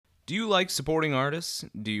Do you like supporting artists?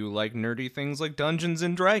 Do you like nerdy things like Dungeons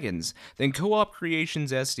and Dragons? Then Co-op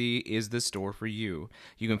Creations SD is the store for you.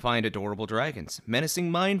 You can find adorable dragons,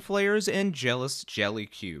 menacing mind flayers, and jealous jelly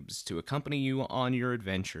cubes to accompany you on your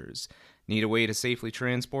adventures. Need a way to safely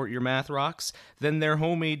transport your math rocks? Then their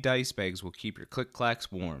homemade dice bags will keep your click-clacks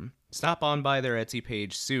warm. Stop on by their Etsy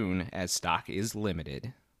page soon, as stock is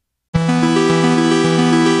limited.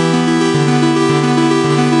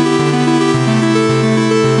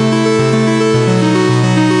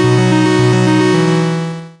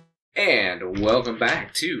 And welcome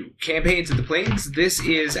back to Campaigns of the Plains. This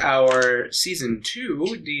is our Season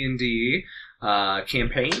 2 D&D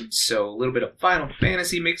campaign, so a little bit of Final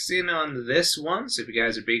Fantasy mixed in on this one. So if you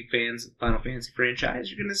guys are big fans of the Final Fantasy franchise,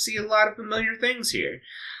 you're going to see a lot of familiar things here.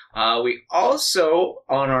 We also,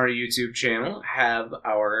 on our YouTube channel, have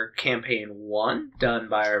our Campaign 1 done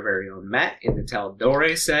by our very own Matt in the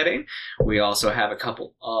Taldore setting. We also have a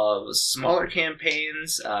couple of smaller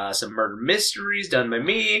campaigns, some murder mysteries done by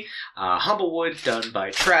me, Humblewood done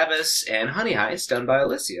by Travis, and Honey Heist done by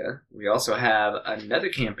Alicia. We also have another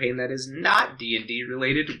campaign that is not D&D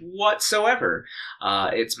related whatsoever.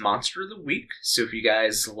 It's Monster of the Week, so if you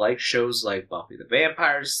guys like shows like Buffy the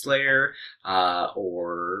Vampire Slayer,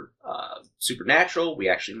 or Supernatural, we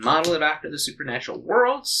actually model it after the Supernatural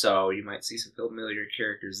world, so you might see some familiar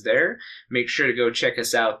characters there. Make sure to go check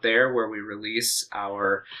us out there, where we release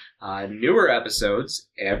our newer episodes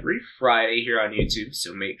every Friday here on YouTube,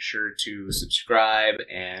 so make sure to subscribe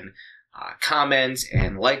and comment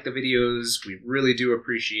and like the videos. We really do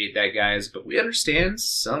appreciate that, guys, but we understand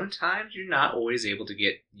sometimes you're not always able to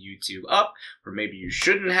get YouTube up, or maybe you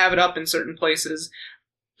shouldn't have it up in certain places.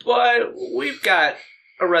 But we've got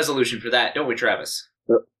a resolution for that, don't we, Travis?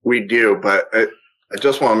 We do, but I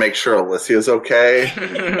just want to make sure Alicia's okay.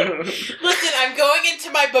 Listen, I'm going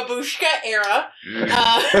into my babushka era.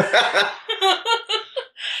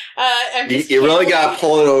 You really got to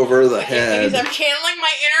pull it over the head. Because I'm channeling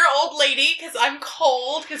my inner old lady, because I'm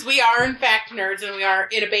cold, because we are, in fact, nerds, and we are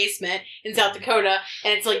in a basement in South Dakota,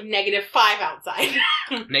 and it's like -5 outside.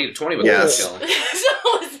 -20 with yes. the chill.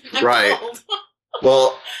 So listen, I'm right. cold.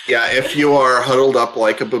 Well, yeah, if you are huddled up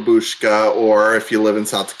like a babushka, or if you live in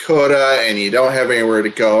South Dakota and you don't have anywhere to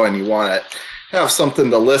go and you want to have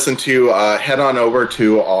something to listen to, head on over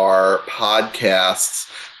to our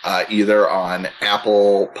podcasts, either on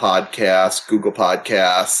Apple Podcasts, Google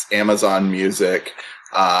Podcasts, Amazon Music,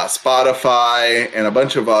 Spotify, and a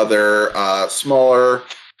bunch of other smaller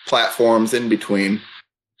platforms in between.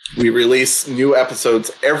 We release new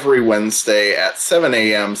episodes every Wednesday at 7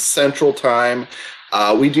 a.m. Central Time.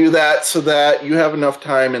 We do that so that you have enough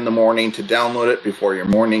time in the morning to download it before your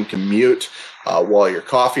morning commute while your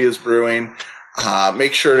coffee is brewing.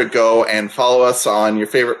 Make sure to go and follow us on your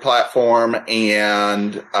favorite platform,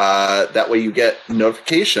 and that way you get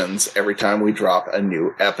notifications every time we drop a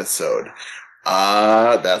new episode.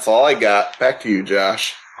 That's all I got. Back to you,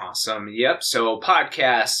 Josh. Awesome. Yep. So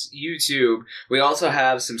podcasts, YouTube. We also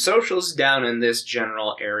have some socials down in this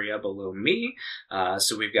general area below me.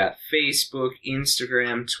 So we've got Facebook,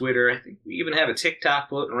 Instagram, Twitter. I think we even have a TikTok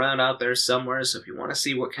floating around out there somewhere. So if you want to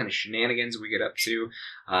see what kind of shenanigans we get up to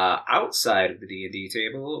outside of the D&D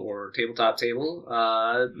table or tabletop table,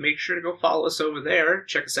 make sure to go follow us over there.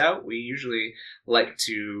 Check us out. We usually like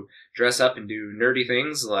to dress up and do nerdy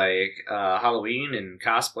things like Halloween and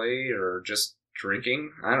cosplay, or just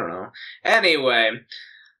drinking. I don't know. Anyway,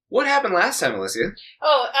 what happened last time, Alicia?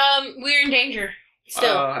 We're in danger.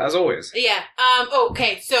 Still. As always. Yeah.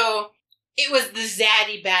 Okay, so it was the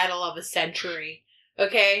Zaddy battle of a century.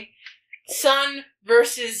 Okay? Sun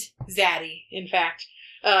versus Zaddy, in fact.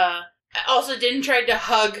 I also didn't try to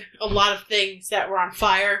hug a lot of things that were on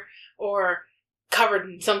fire or covered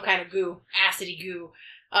in some kind of goo, acidy goo.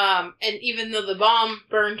 And even though the bomb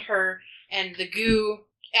burned her and the goo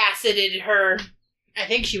acided her, I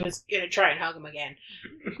think she was gonna try and hug him again.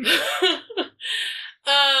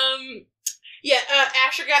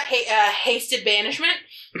 Asher got hasted banishment.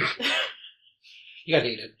 He got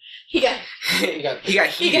heated. He got heated. He got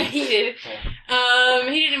heated.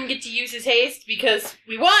 He didn't even get to use his haste because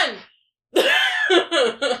we won.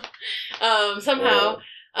 Somehow.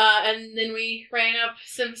 And then we ran up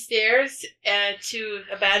some stairs to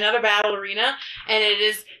another battle arena, and it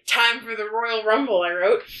is time for the Royal Rumble, I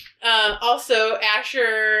wrote. Also,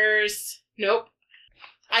 Asher's... Nope.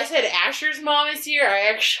 I said Asher's mom is here. I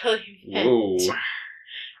actually meant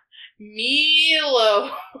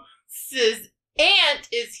Milos' aunt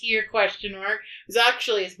is here, question mark. It was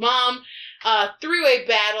actually his mom. Three-way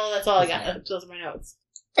battle. That's all I got. Those are my notes.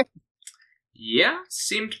 Yeah,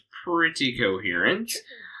 seemed pretty coherent.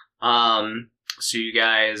 So you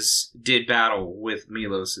guys did battle with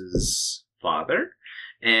Milos's father,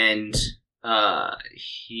 and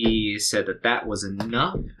he said that was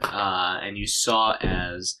enough, and you saw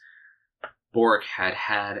as Bork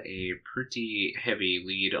had a pretty heavy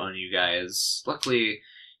lead on you guys. Luckily,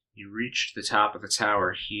 you reached the top of the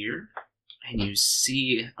tower here, and you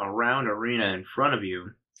see a round arena in front of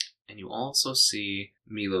you, and you also see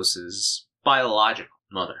Milos's biological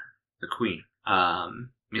mother, the queen.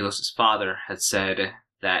 Milos's father had said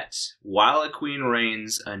that while a queen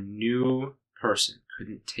reigns, a new person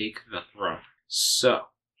couldn't take the throne. So,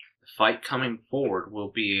 the fight coming forward will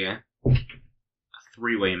be a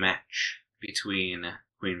three-way match between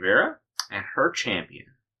Queen Vera and her champion,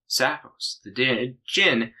 Saphos, the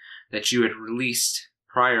djinn that you had released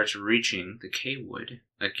prior to reaching the K-Wood,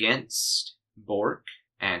 against Bork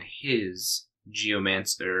and his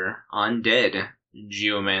geomancer, undead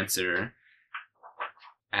geomancer,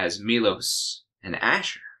 as Milos and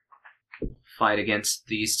Asher fight against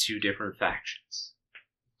these two different factions.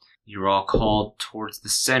 You were all called towards the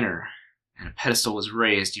center, and a pedestal was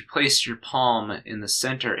raised. You placed your palm in the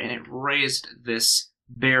center, and it raised this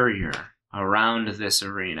barrier around this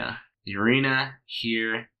arena. The arena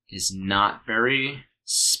here is not very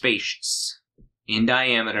spacious. In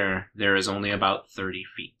diameter, there is only about 30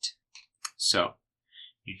 feet. So,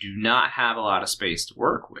 you do not have a lot of space to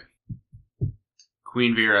work with.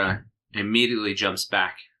 Queen Vera immediately jumps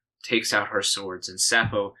back, takes out her swords, and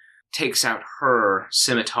Sappho takes out her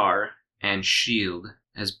scimitar and shield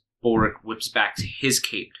as Bork whips back to his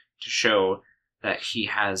cape to show that he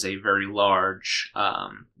has a very large,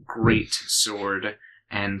 great sword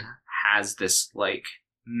and has this,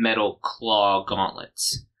 metal claw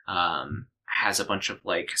gauntlets. Has a bunch of,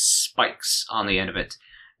 spikes on the end of it.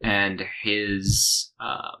 And his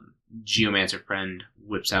geomancer friend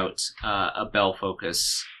whips out a bell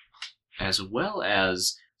focus, as well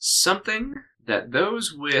as something that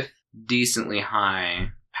those with decently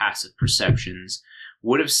high passive perceptions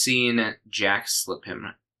would have seen Jack slip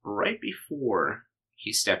him right before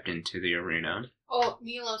he stepped into the arena. Oh,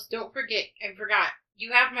 Milos, don't forget. I forgot.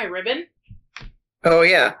 You have my ribbon. Oh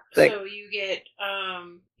yeah. So you get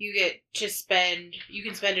to spend. You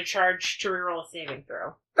can spend a charge to reroll a saving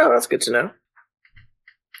throw. Oh, that's good to know.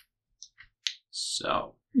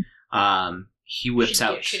 So, he whips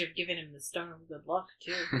out. Should have given him the stone of good luck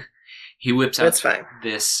too. He whips out That's fine.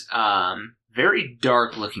 this very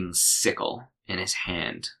dark-looking sickle in his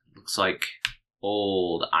hand. Looks like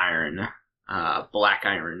old iron, black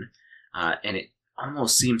iron, and it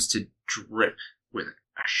almost seems to drip with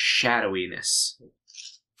a shadowiness.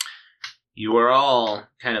 You are all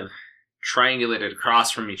kind of triangulated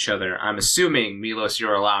across from each other. I'm assuming, Milos,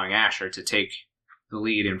 you're allowing Asher to take the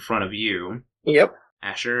lead in front of you. Yep.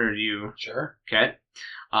 Asher, are you... Sure. Okay.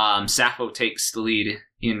 Sappho takes the lead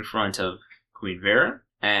in front of Queen Vera,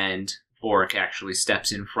 and Bork actually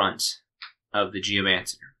steps in front of the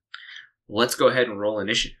Geomancer. Let's go ahead and roll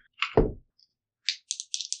initiative.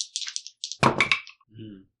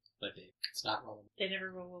 But it's not rolling. They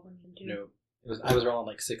never roll well when you do. No. I was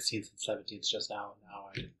rolling 16th and 17th just now, and now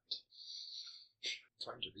I didn't. It's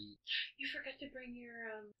hard to read. You forgot to bring your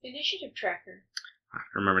initiative tracker.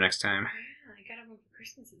 Remember next time. Yeah, I got it one for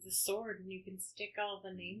Christmas. It's a sword, and you can stick all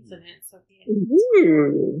the names in it. So yeah.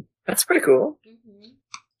 Ooh, that's pretty cool.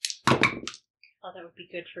 Mm-hmm. Oh, that would be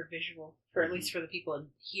good for visual, for at least for the people in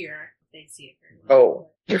here. They see it very well.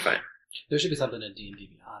 Oh, you're fine. There should be something in D&D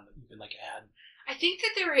Beyond that you can add. I think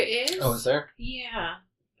that there is. Oh, is there? Yeah,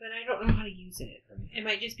 but I don't know how to use it. It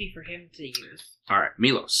might just be for him to use. Alright,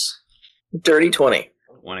 Milos. Dirty 20.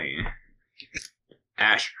 20.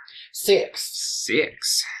 Asher. 6.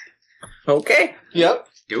 6. Okay. Yep.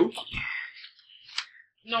 Dokie.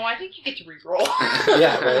 No, I think you get to reroll.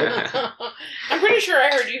 Yeah, right. I'm pretty sure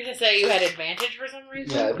I heard you say you had advantage for some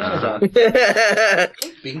reason. Yeah, I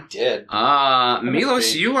think Bink did.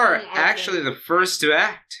 Milos, you are actually the first to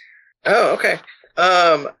act. Oh, okay.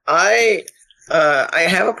 I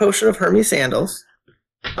have a potion of Hermes sandals.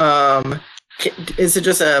 Is it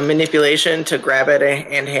just a manipulation to grab it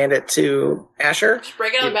and hand it to Asher? Just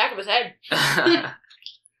break it on the back of his head.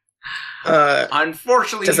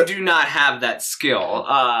 Unfortunately, you do not have that skill.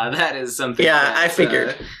 That is something. Yeah, I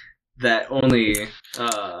figured that only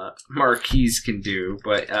Marquise can do.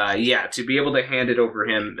 But yeah, to be able to hand it over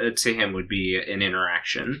to him would be an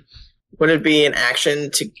interaction. Would it be an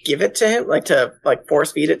action to give it to him, to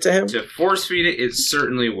force feed it to him? To force feed it, it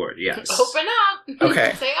certainly would. Yes. Open up.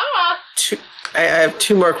 Okay. Say ah. I have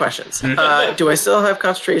two more questions. Do I still have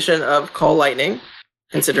concentration of Call Lightning,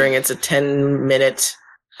 considering it's a 10-minute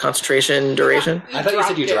concentration duration? I thought you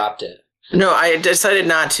said you dropped it. No, I decided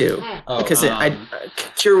not to Oh, because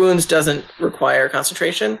Cure Wounds doesn't require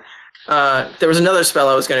concentration. There was another spell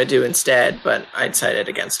I was going to do instead, but I decided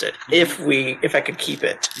against it. If I could keep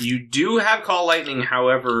it. You do have Call Lightning,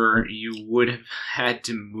 however, you would have had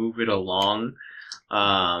to move it along.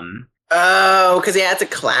 Oh, because it's a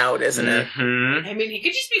cloud, isn't it? Mhm. I mean, he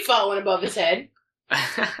could just be following above his head.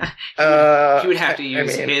 He would have to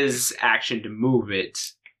use his action to move it,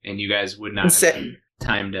 and you guys would not have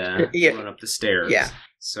time to run up the stairs. Yeah.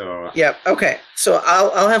 So. Yep. Okay. So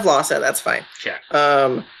I'll have Lhasa. That's fine. Okay.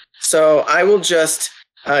 So I will just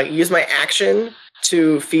use my action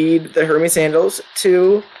to feed the Hermes sandals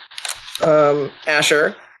to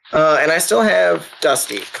Asher, and I still have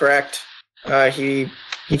Dusty. Correct? He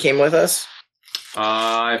came with us.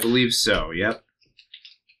 I believe so. Yep.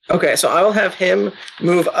 Okay, so I will have him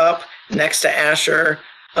move up next to Asher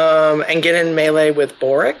and get in melee with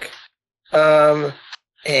Boric. And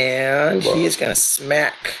he is going to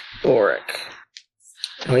smack Boric.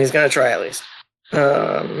 Well, he's going to try at least.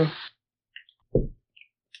 That's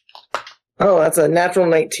a natural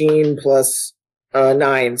 19 plus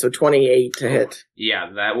 9, so 28 to hit.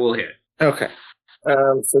 Yeah, that will hit. Okay.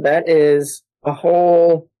 So that is a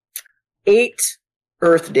whole 8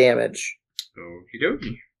 earth damage. Okie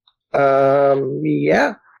dokie.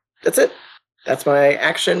 Yeah, that's it. That's my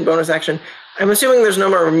action, bonus action. I'm assuming there's no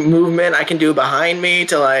more movement I can do behind me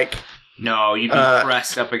to like. No, you'd be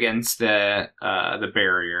pressed up against the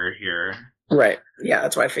barrier here. Right. Yeah,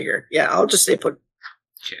 that's what I figured. Yeah, I'll just stay put.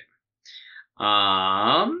 Okay.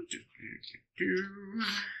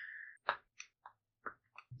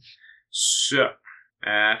 So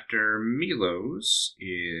after Milos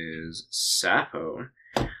is Sappho.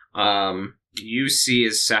 You see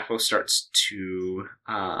as Sappho starts to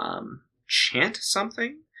chant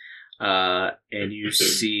something, and you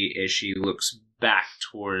see as she looks back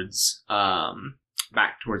towards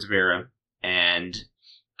Vera, and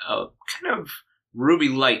a kind of ruby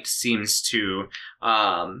light seems to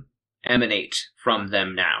emanate from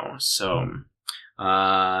them now. So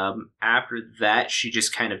after that, she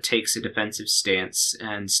just kind of takes a defensive stance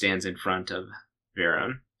and stands in front of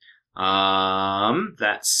Vera.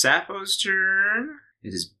 That's Sappho's turn.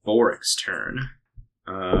 It is Boric's turn.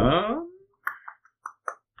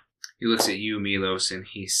 He looks at you, Milos, and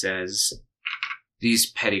he says, "These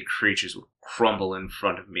petty creatures will crumble in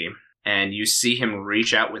front of me." And you see him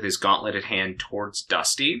reach out with his gauntleted hand towards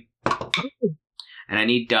Dusty. And I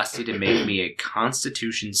need Dusty to make me a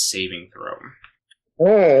Constitution saving throw.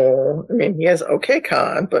 Oh, I mean, he has okay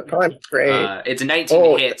con, but fine, great. It's a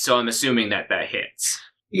 19 hit, so I'm assuming that hits.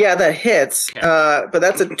 Yeah, that hits, Okay. but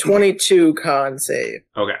that's a 22 con save.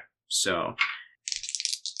 Okay, so...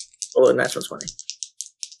 Oh, natural 20.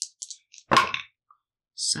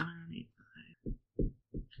 7, 8,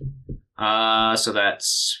 9. So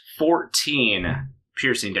that's 14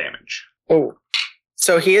 piercing damage. Oh.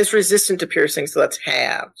 So he is resistant to piercing, so that's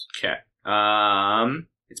halved. Okay.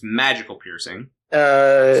 It's magical piercing.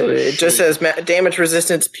 It just says damage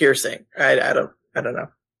resistance piercing. I don't know.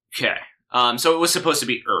 Okay. So it was supposed to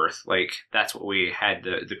be earth. Like, that's what we had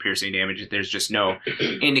the piercing damage. There's just no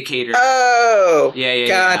indicator. Oh! Yeah.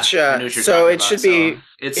 Gotcha. I knew what you're So talking it about, should be... so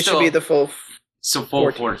It still, should be the full... So full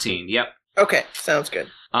 14. Yep. Okay, sounds good.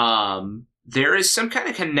 There is some kind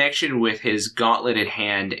of connection with his gauntleted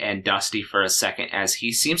hand and Dusty for a second, as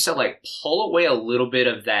he seems to like pull away a little bit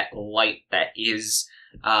of that light that is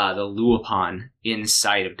the Luopan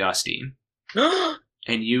inside of Dusty,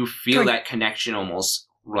 and you feel that connection almost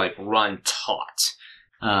like run taut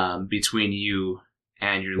between you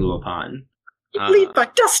and your Luopan. You leave my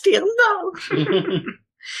Dusty alone.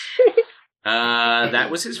 That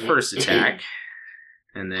was his first attack.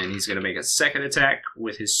 And then he's going to make a second attack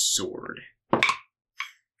with his sword.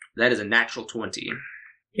 That is a natural 20.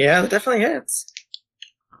 Yeah, that definitely hits.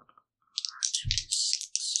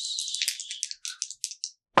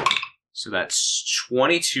 So that's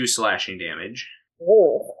 22 slashing damage.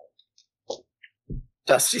 Oh.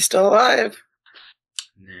 Dusty's still alive.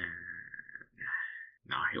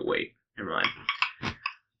 No, he'll wait. Never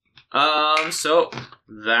mind. So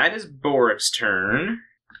that is Boric's turn.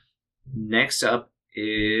 Next up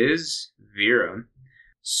is Vera.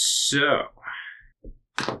 So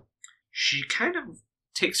she kind of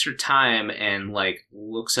takes her time and like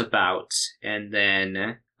looks about, and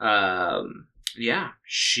then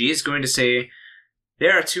she's going to say,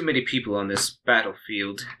 "There are too many people on this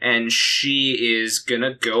battlefield," and she is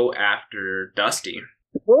gonna go after Dusty.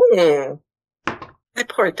 My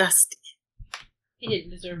poor Dusty. He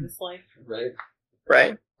didn't deserve this life. Right.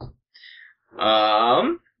 Right.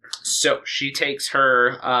 So she takes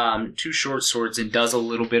her 2 short swords and does a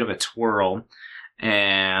little bit of a twirl.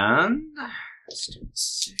 And let's do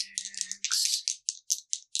 6.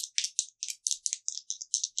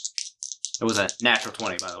 It was a natural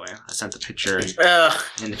 20, by the way. I sent the picture in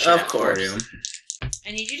the chat of course. for you.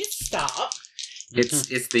 I need you to stop.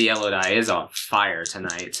 It's the yellow die. It's on fire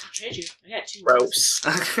tonight. I tried you. I got 2. Gross.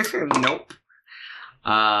 Nope.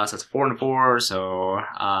 So it's 4 and 4. So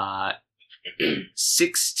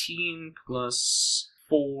 16 plus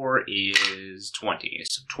 4 is 20.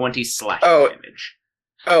 So 20 slashing damage.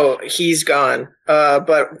 Oh, he's gone.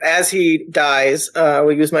 But as he dies,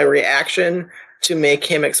 we use my reaction to make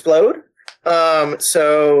him explode.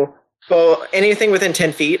 So anything within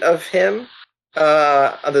 10 feet of him,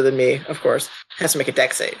 other than me, of course, has to make a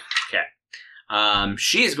dex save. Okay.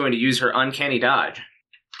 She is going to use her uncanny dodge.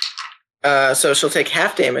 So she'll take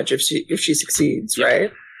half damage if she succeeds,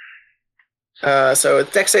 right? So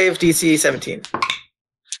it's dex save DC 17.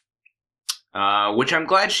 Which I'm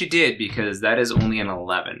glad she did, because that is only an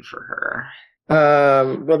 11 for her.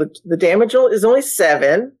 Well, the damage is only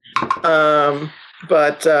 7.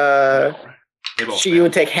 But she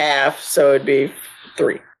would take half, so it'd be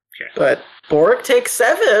 3. Okay. But Boric takes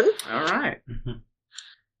 7. All right.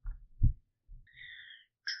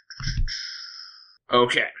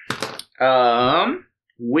 Okay.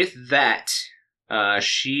 With that,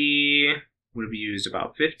 she would have used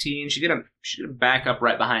about 15. She's gonna back up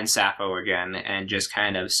right behind Sappho again and just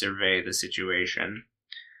kind of survey the situation.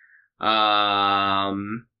 After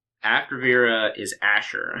Vera is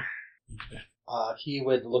Asher. He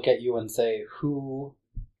would look at you and say,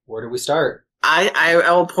 where do we start? I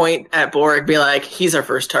will point at Boric, be like, he's our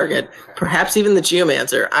first target. Perhaps even the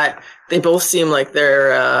Geomancer. They both seem like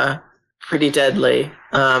they're pretty deadly.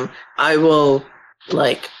 I will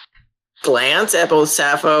glance at both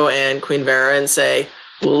Sappho and Queen Vera and say,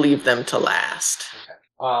 we'll leave them to last.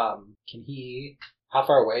 Okay. How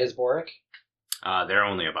far away is Boric? They're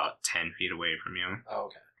only about 10 feet away from you. Oh,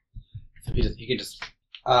 okay. So he can just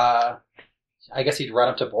I guess he'd run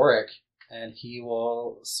up to Boric, and he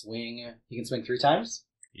will swing. He can swing 3 times.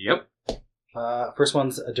 Yep. First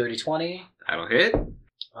one's a dirty 20. That'll hit.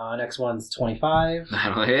 Next one's 25.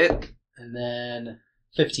 That'll hit. And then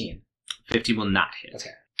 15. 15 will not hit.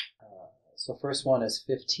 Okay. So first one is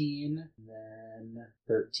 15, then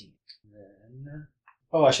 13. Then...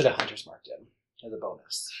 Oh, I should have Hunter's marked him as a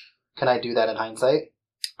bonus. Can I do that in hindsight?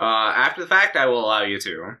 After the fact, I will allow you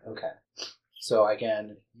to. Okay. So I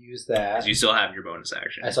can use that. 'Cause you still have your bonus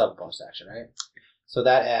action. I still have a bonus action, right? So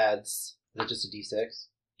that adds... Is it just a d6?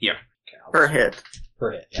 Yeah. Okay, Per hit.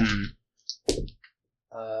 Per hit, yeah.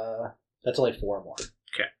 Mm. That's only 4 more.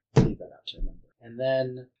 Okay. Leave that out to remember. And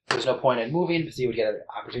then there's no point in moving because he would get an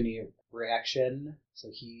opportunity reaction, so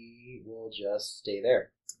he will just stay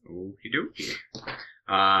there. Okie dokie.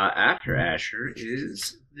 After Asher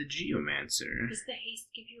is the Geomancer. Does the haste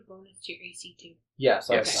give you a bonus to your AC too? Yeah,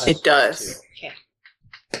 so Yes. It does. Okay.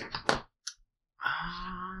 I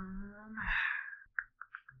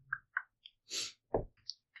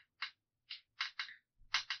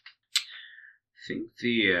think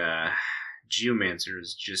the Geomancer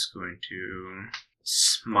is just going to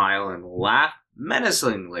smile and laugh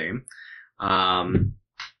menacingly. Fun.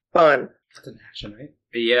 That's an action, right?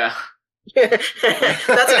 Yeah. That's an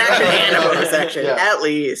action and a bonus action, Yeah. at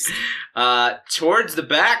least. Towards the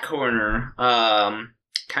back corner,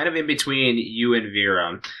 kind of in between you and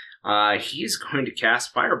Vera, he's going to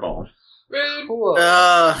cast Fireball. Rude. Cool.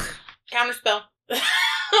 Counterspell.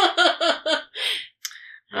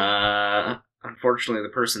 Unfortunately, the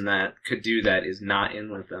person that could do that is not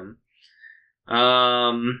in with them.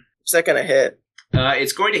 Is that gonna hit?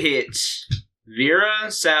 It's going to hit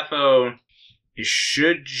Vera, Sappho. It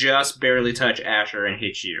should just barely touch Asher and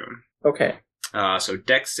hit you. Okay. So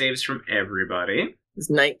Dex saves from everybody. Is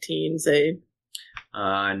 19 save?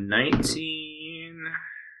 19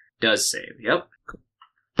 does save. Yep.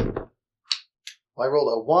 Well, I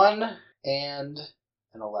rolled a 1 and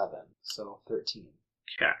an 11, so 13.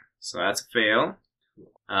 Okay. So that's a fail.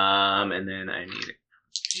 And then I need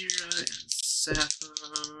Vera and Sappho.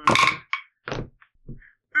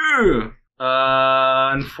 Ooh.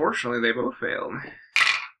 Unfortunately, they both failed.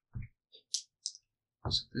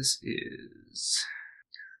 So this is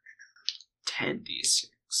 10d6.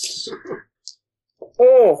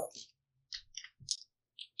 Oh,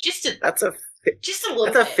 Just a that's a little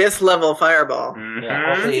that's a bit. 5th level fireball. Mhm.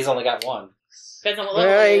 Yeah, hopefully he's only got 1. Depends on what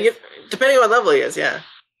level it is. Depending on what level he is, yeah.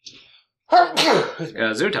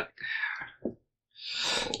 Zuntai.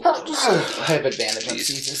 I have advantage on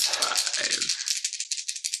sneezes. 5.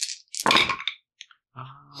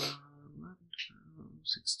 11, 12,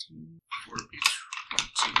 16,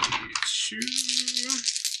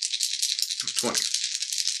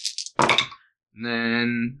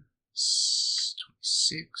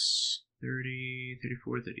 26, 30,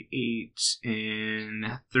 34, 38,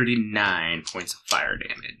 and 39 points of fire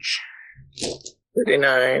damage.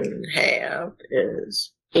 39 half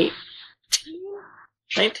is 18?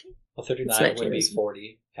 19? Well, 39 It's 19, would be isn't it?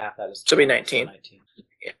 40. Half that is So it'd be 12, so 19. 19.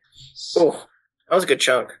 Oh, that was a good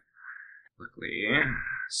chunk. Luckily,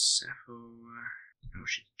 Sappho. Oh,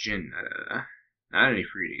 she's Jin. Not any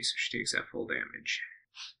freebies, so she takes that full damage.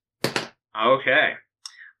 Okay.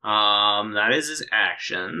 That is his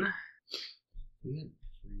action. We had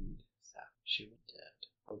freed Sap. She went dead.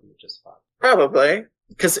 Or we just fought. Probably.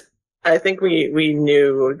 Because I think we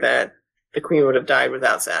knew that the queen would have died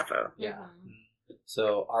without Sappho. Yeah.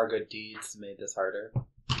 So our good deeds made this harder.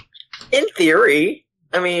 In theory.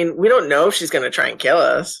 I mean, we don't know if she's going to try and kill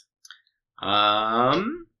us.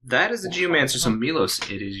 That is the Geomancer, so Milos,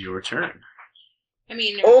 it is your turn. I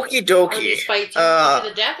mean, Okie are dokie. these fights to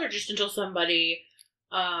the death or just until somebody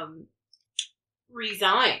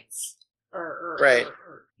resigns or Right.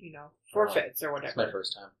 or forfeits or It's whatever? my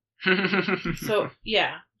first time. So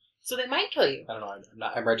yeah, so they might kill you. I don't know.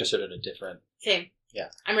 I'm registered at a different. Same. Yeah.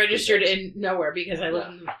 I'm registered in nowhere because I live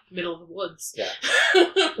in the middle of the woods. Yeah.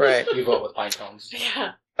 Right. You vote with pine cones.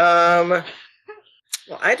 Yeah. Well,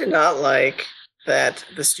 I did not like that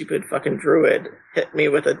the stupid fucking druid hit me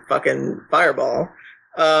with a fucking fireball.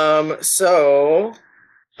 I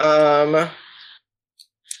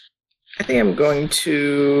think I'm going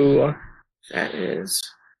to...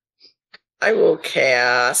 I will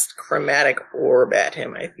cast Chromatic Orb at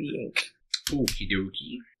him, I think. Okie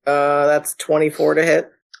dokie. That's 24 to hit.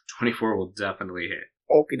 24 will definitely hit.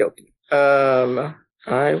 Okie dokie.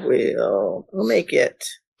 I'll make it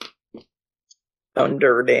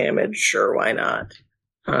thunder damage. Sure, why not?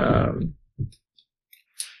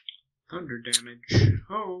 Thunder damage.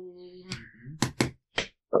 Oh.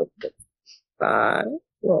 5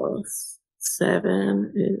 plus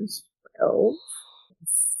 7 is 12.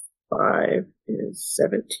 5 is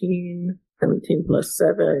 17. 17 plus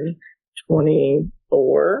 7,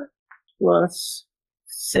 24. Plus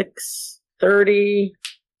 6, 30.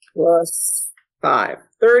 Plus 5.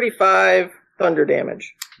 35 thunder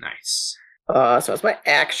damage. Nice. So it's my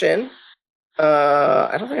action.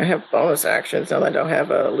 I don't think I have bonus actions now that I don't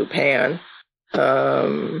have a Lupin.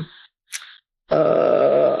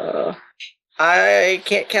 I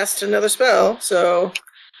can't cast another spell, so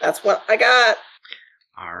that's what I got.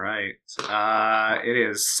 Alright. It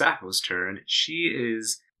is Sappho's turn. She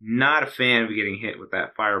is not a fan of getting hit with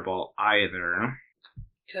that fireball either.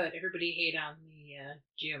 Good. Everybody hate on the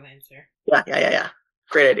Geomancer. Yeah.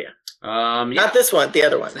 Great idea. Yeah. Not this one, the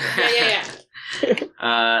other one. Yeah.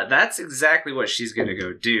 That's exactly what she's gonna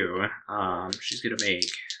go do. She's gonna make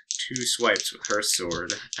 2 swipes with her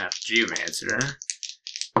sword at the Geomancer.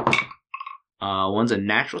 One's a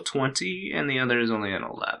natural 20, and the other is only an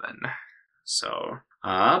 11. So,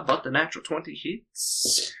 but the natural 20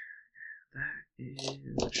 hits. That is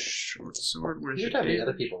a short sword. Where's You it? should have the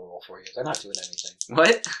other people roll for you. They're not doing anything.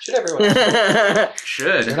 What? Should everyone? They're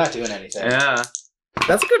Should. not doing anything. Yeah.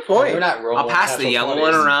 That's a good point. They're not rolling. I'll pass the natural yellow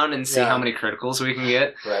one 20s. around and see Yeah. how many criticals we can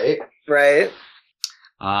get. Right. Right.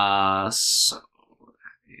 So that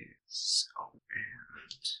is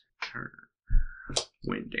and her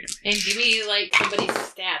wind damage. And give me like somebody's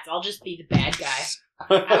stats. I'll just be the bad guy.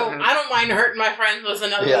 I don't mind hurting my friends with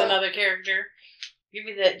another character. Give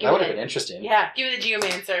me the. That would have been interesting. Yeah, give me the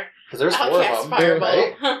Geomancer. Because there's I'll 4 cast of them.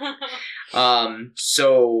 Fireball. Right?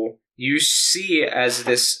 So you see as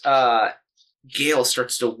this Gale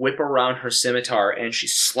starts to whip around her scimitar, and she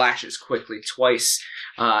slashes quickly twice,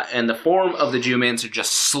 and the form of the Geomancer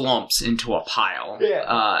just slumps into a pile.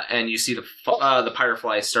 Yeah. And you see the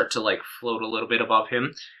Pyreflies start to like float a little bit above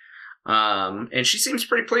him. And she seems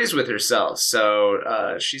pretty pleased with herself,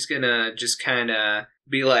 so she's gonna just kind of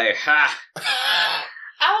be like, "Ha!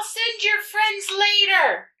 I'll send your friends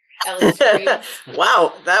later." Ellie screams.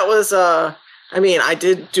 Wow, that was I mean, I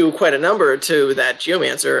did do quite a number to that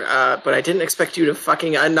Geomancer, but I didn't expect you to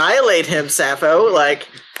fucking annihilate him, Sappho. Like,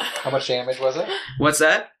 How much damage was it? What's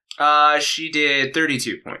that?" She did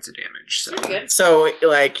 32 points of damage. So. Pretty good. so,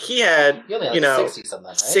 like, he had, You only had you know, 60 something,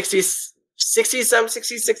 right? 60 some,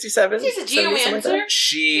 60, 67. He's a 70, something like that. Geomancer.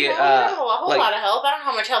 She, You know, I have a whole like- lot of health. I don't know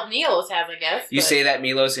how much health Neos has, I guess. you but say that,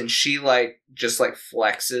 Milos, and she like just like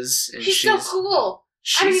flexes, and she's so cool.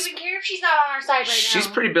 I don't She's, even care if she's not on our side right now. she's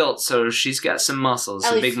pretty built, so she's got some muscles,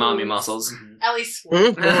 some Ellie big mommy swoops. muscles. Ellie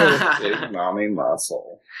swoops. Mhm. Big mommy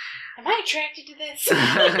muscle. Am I attracted to this?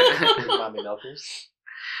 Mommy milkers.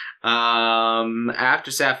 After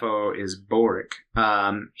Sappho is Boric.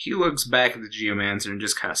 He looks back at the Geomancer and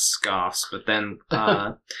just kind of scoffs, but then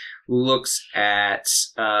looks at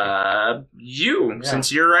you, Yeah.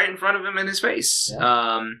 since you're right in front of him in his face.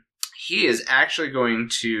 He is actually going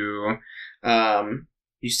to.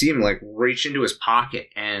 You see him like reach into his pocket,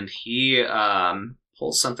 and he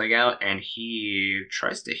pulls something out, and he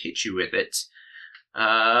tries to hit you with it.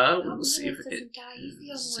 We'll see if it die. He's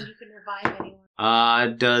the only one who can revive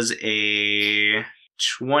anyone. does a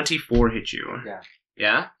 24 hit you? Yeah.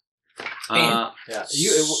 Yeah.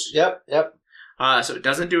 Yeah. Yep. So it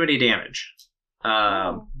doesn't do any damage.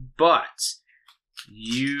 But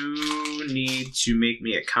you need to make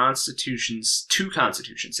me two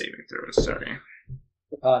Constitution saving throws. Sorry.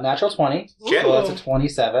 Natural 20. Okay. So that's a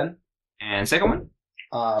 27. And second one.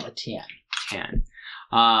 A 10. 10.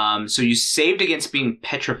 So you saved against being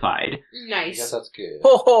petrified. I guess Nice. that's good.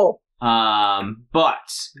 Oh, But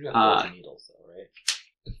You got poison needles, though, right?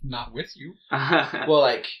 Not with you. Well,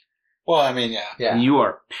 like, Well, I mean, yeah. yeah. you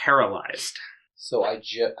are paralyzed. So I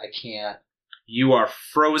can't. You are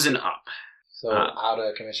frozen up. So out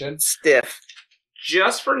of commission. stiff.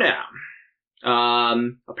 Just for now.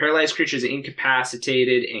 A paralyzed creature is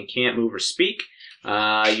incapacitated and can't move or speak.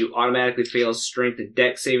 You automatically fail strength and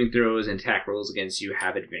dex saving throws, and attack rolls against you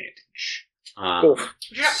have advantage. Oof.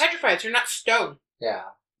 You're not petrified, so you're not stone. Yeah.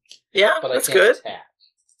 Yeah, But that's I can't good. attack.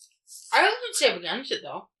 I wouldn't save against it,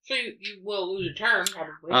 though. So you will lose a turn,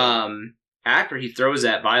 probably. After he throws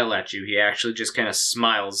that vial at you, he actually just kind of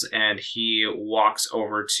smiles, and he walks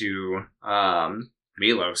over to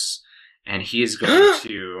Milos, and he is going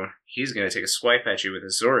to take a swipe at you with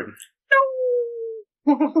his sword.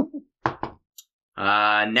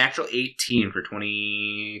 Natural 18 for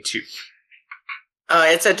 22.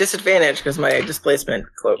 It's a disadvantage because my displacement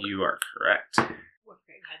cloak. You are correct.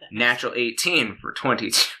 Natural 18 for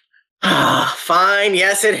 22. Ah, fine.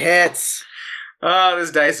 Yes, it hits. Oh,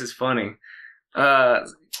 this dice is funny. I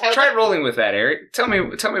would Try like- rolling with that, Eric. Tell me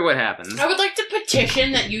what happens. I would like to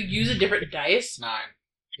petition that you use a different dice. 9.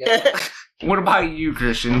 Yeah. What about you,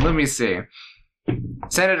 Christian? Let me see.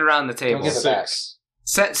 Send it around the Don't table. give it back. 6.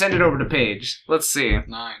 Send it over to Paige. Let's see.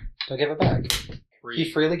 9. Don't give it back. 3.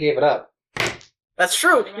 He freely gave it up. That's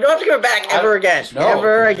true. You don't have to give it back ever again. No.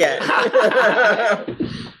 Ever again.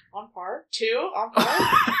 On par. 2 on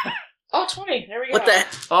par. Oh, 20. There we go. What the?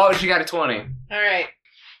 Oh, she got a 20. Alright.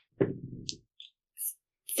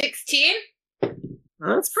 16?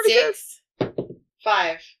 That's pretty good. 6?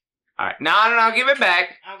 5. All right. No. Give it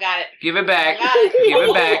back. I got it. Give it back. I got it. Give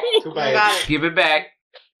it back. Too I bad. got it. Give it back.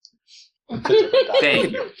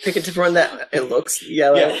 Thank you. Pick a different one that it looks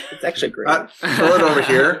yellow. Yeah. It's actually green. Throw it over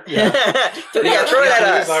here. yeah, throw it at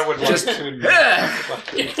us. I would like Just-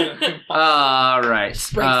 to. All right.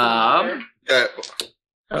 Spray some water.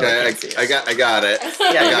 Okay, I got it. Yeah, I got it.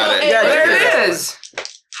 Yeah, There yeah. it is.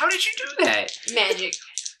 How did you do that? Magic.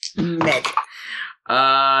 Magic.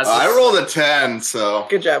 I rolled a 10, so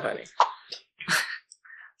Good job, honey.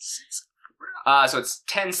 So it's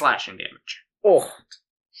 10 slashing damage. Oh,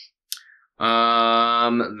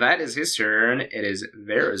 That is his turn. It is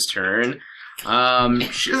Vera's turn.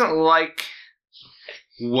 She doesn't like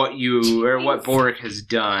what Boric has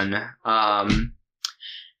done.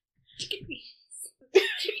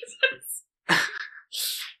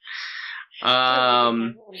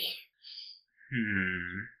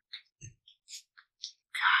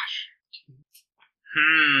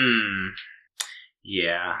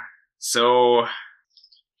 Yeah. So,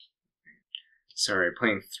 sorry,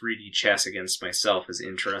 playing 3D chess against myself is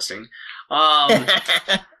interesting. I'm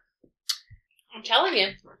telling you.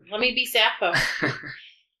 Let me be Sappho.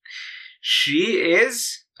 She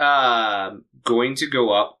is going to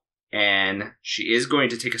go up, and she is going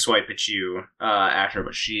to take a swipe at you after,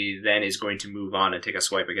 but she then is going to move on and take a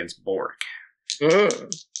swipe against Bork.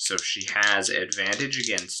 So she has advantage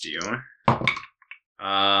against you.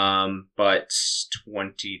 But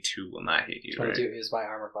 22 will not hit you. 22 Right? is my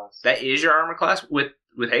armor class. That is your armor class with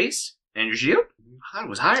haste and your shield? I thought it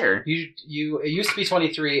was higher. It used to be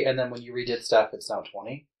 23, and then when you redid stuff, it's now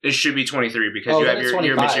 20. It should be 23 because Oh, you then have it's your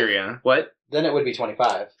 25. materia. What? Then it would be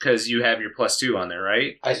 25. Because you have your +2 on there,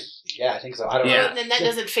 right? I think so. I don't Yeah. know. Then that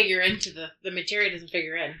doesn't figure into the material doesn't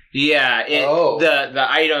figure in. Yeah. The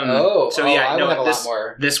item. So yeah, I would have a this lot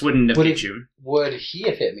more. this wouldn't have Would hit it- you. Would he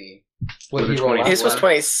have hit me? Would With he a roll 20. out his was one?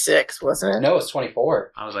 26, wasn't it? No, it's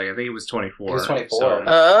 24. I was like, I think it was 24. It was 24. So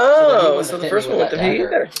Oh, So so then the he first one wouldn't would have have hit you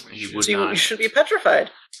hit either. he would So you not. should be petrified.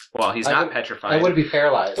 Well, he's I not would- petrified. I would be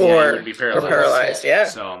paralyzed. Yeah, Or- he would be Or paralyzed. paralyzed, yeah.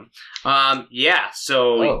 So, yeah.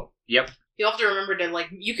 So, Oh. yep. You'll have to remember to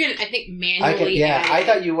you can I think I manually could, add I in.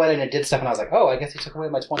 thought you went in and did stuff, and I was like, oh, I guess he took away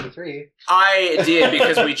my 23. I did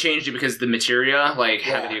because we changed it because the materia, Yeah.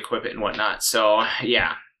 having to equip it and whatnot. So,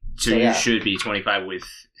 yeah. So you should be 25 with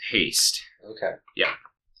haste. Okay.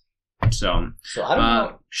 So So I don't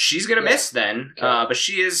know. she's gonna miss then. Okay. But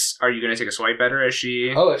she is. Are you gonna take a swipe at her as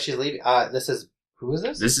she? Oh, if she's leaving, who is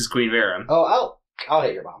this? This is Queen Vera. Oh, I'll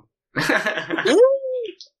hit your mom.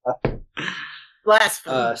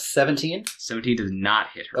 Blasphemy. 17. 17 does not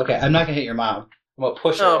hit her. Okay, I'm not gonna hit your mom. I'm gonna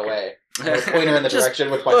push her Oh, okay. away. I'm gonna point her in the Just direction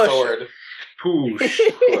with my push. sword. Poosh.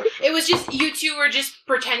 It was just you two were just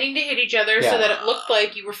pretending to hit each other Yeah. so that it looked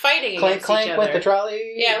like you were fighting Clank, against clank each with other. the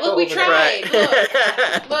trolley. Yeah, look, Go we over there. tried.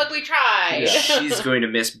 Right. Look, we tried. Yeah. She's going to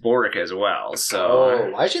miss Boric as well. So. Oh,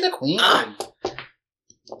 why is she the queen? Ah.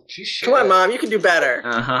 She should. Come on, Mom. You can do better.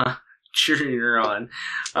 Cheering her on.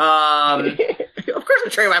 Of course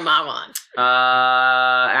I'm turning my mom on.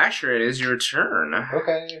 Asher, it is your turn.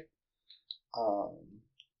 Okay.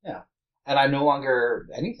 Yeah. And I'm no longer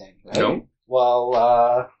anything, right? Nope.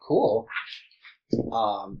 Well, cool.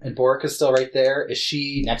 And Boric is still right there. Is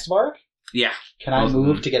she next to Boric? Yeah. Can I Both of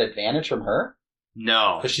move them. to get advantage from her?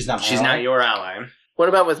 No. Because she's not my She's ally? not your ally. What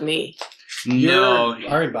about with me? No. You're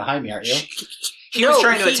already behind me, aren't you? He was No,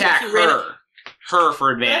 trying to he- attack he ran her. Her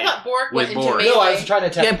for But I advantage. thought Bork With went into Bork. melee. No, I was trying to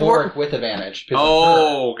attack Yeah, Boric with advantage. because of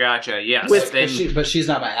Oh, gotcha. Yes. With- her. then, But she's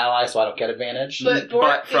not my ally, so I don't get advantage. But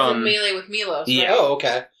Bork is from- in melee with Milos. Yeah. Right? Oh,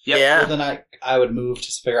 okay. Yep. Yeah. Well, then I would move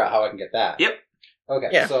to figure out how I can get that. Yep. Okay,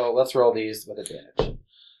 Yeah. so let's roll these with advantage.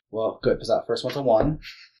 Well, good, because that first one's a 1.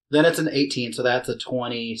 Then it's an 18, so that's a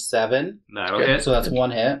 27. That'll Good. hit. So that's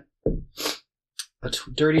one hit. A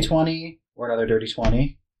dirty 20, or another dirty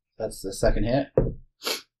 20. That's the second hit.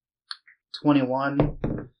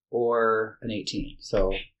 21, or an 18.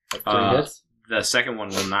 So that's 3 hits. The second one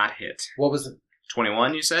will not hit. What was it?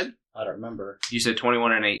 21, you said? I don't remember. You said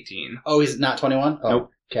 21 and 18. Oh, he's not 21? Oh,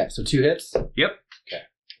 Nope. Okay, so 2 hits. Yep. Okay,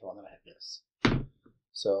 well, then I hit this.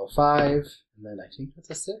 So 5, and then I think that's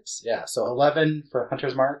a 6. Yeah, so 11 for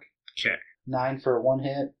Hunter's Mark. Okay. 9 for one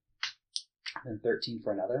hit, and 13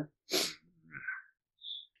 for another.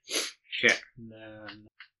 Okay. And then,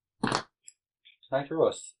 can I throw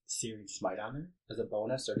a Searing Smite on there as a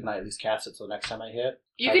bonus, or can I at least cast it so next time I hit?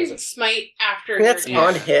 You How does can it- smite after That's your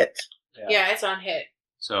on damage. hit. Yeah, it's on hit.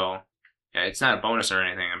 So, yeah, it's not a bonus or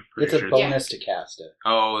anything, I'm pretty It's a sure. bonus to cast it.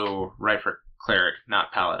 Oh, right, for cleric,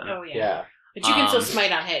 not paladin. Oh yeah. Yeah. But you can still Um,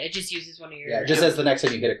 smite on hit. It just uses one of your. Yeah, just as the next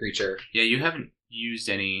time you hit a creature, Yeah, you haven't used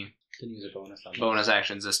any you can use a bonus on this. bonus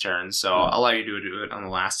actions this turn, so I'll allow you to do it on the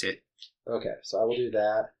last hit. Okay, so I will do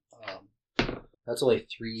that. That's only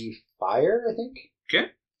 3 fire, I think.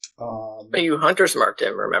 Okay. But you Hunter's marked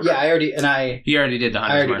him, remember? Yeah, I already and I He already did the I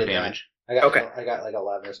 100 already mark did that. damage. I got like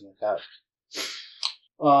 11 or something like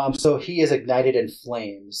that. So he is ignited in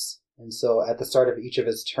flames, and so at the start of each of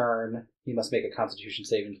his turn, he must make a Constitution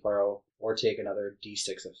saving throw or take another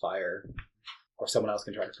D6 of fire, or someone else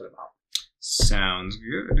can try to put him out. Sounds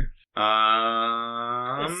good.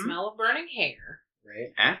 The smell of burning hair.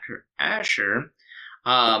 Right? After Asher,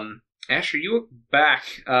 Asher, you look back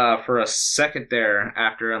for a second there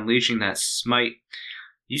after unleashing that smite.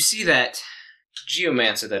 You see that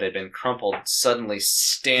geomancer that had been crumpled suddenly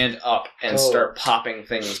stand up and Oh. start popping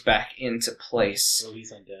things back into place. So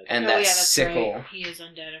he's undead. And Oh, that yeah, that's sickle right. He is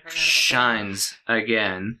undead. I forgot about that. shines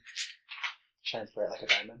again. Shines bright like a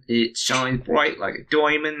diamond. It shines bright like a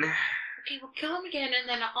diamond. Okay, well, kill him again, and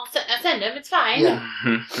then I'll send him. It's fine. Yeah.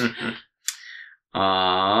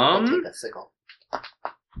 I'll take that sickle.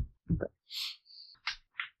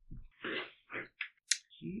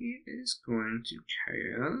 He is going to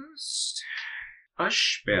cast a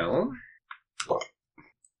spell.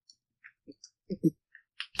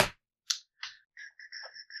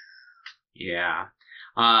 Yeah.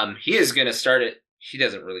 He is going to start it. He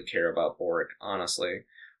doesn't really care about Boric, honestly.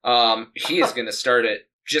 He is going to start it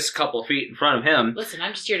just a couple of feet in front of him. Listen,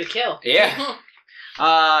 I'm just here to kill. Yeah.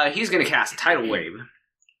 He's going to cast Tidal Wave.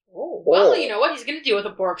 Oh, well, you know what? He's going to deal with a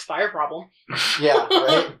Bork's fire problem. Yeah,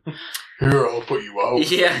 right? Here, I'll put you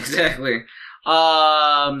out. Yeah, exactly.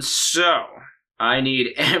 So I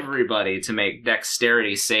need everybody to make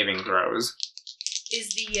dexterity saving throws.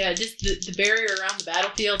 Is the barrier around the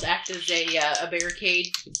battlefield act as a barricade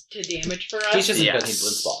to damage for us? He's just Yes. inventing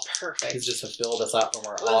Blitzball. Perfect. He's just to fill this up and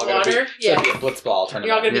we're With all going to be... water? So it'd be Yeah. a Blitzball tournament.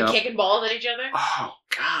 You're all going to be Yeah. kicking balls at each other? Oh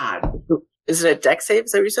God! Is it a deck save?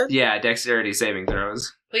 Is that what you said? Yeah, dexterity saving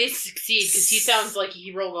throws. Please succeed, because he sounds like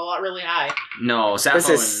he rolled a lot really high. No, Does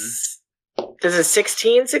Sappho does a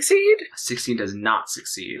 16 succeed? 16 does not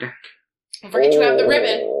succeed. Don't forget you have the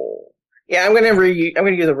ribbon. Oh. Yeah, I'm gonna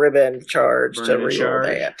use a ribbon charge to Ribbon reroll charge?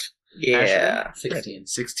 that. Yeah. 16.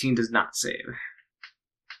 16 does not save.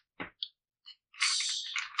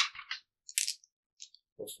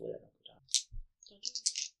 Hopefully I don't go down.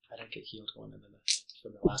 I don't get healed going into the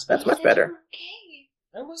from the last That's battle. much better. Okay.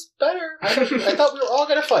 That was better. I thought we were all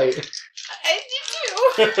gonna fight. I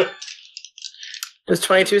did too. Does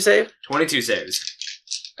 22 save? 22 saves.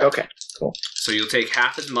 Okay. So you'll take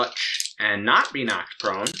half as much and not be knocked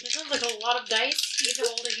prone. That sounds like a lot of dice he's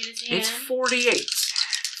holding in his hand. It's 48.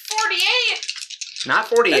 48! Not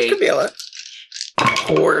That 48. could be a lot.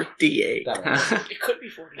 48. That one. It could be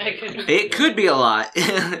 48. It could be. It could be a lot. So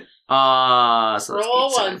let's Roll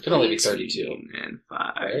keep one. It could only be 17 32. and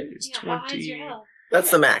 5 Right? is Yeah, how high's 20. your health?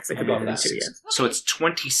 That's the max. It could be Above that. 22, yeah. So it's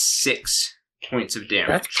 26 points of damage.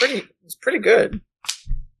 That's pretty good.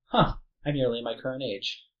 Huh. I'm nearly my current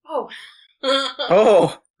age. Oh.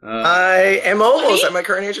 Oh, I am almost at my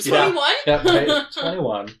current age as well. 21? Yep, right.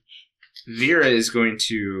 21. Vera is going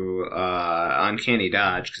to uncanny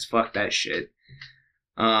dodge because fuck that shit.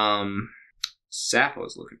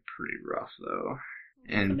 Sappho's looking pretty rough though,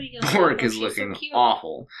 and Somebody goes, Boric "Oh, is she's so looking cute."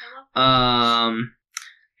 awful. I love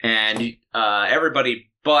And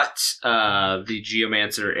everybody but the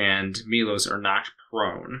Geomancer and Milos are knocked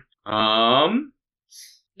prone.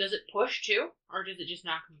 Does it push too? Or does it just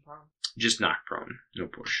knock him prone? Just knocked prone, no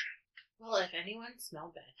push. Well, if anyone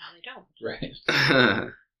smelled bad, now they don't. Right.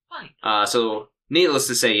 Fine. So, needless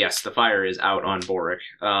to say, yes, the fire is out on Boric.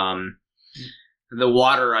 The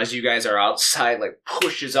water, as you guys are outside, like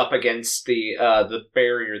pushes up against the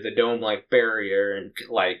barrier, the dome-like barrier, and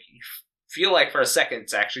like you feel like for a second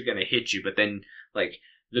it's actually going to hit you, but then like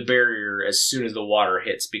the barrier, as soon as the water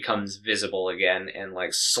hits, becomes visible again and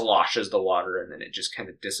like sloshes the water, and then it just kind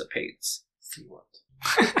of dissipates. See what?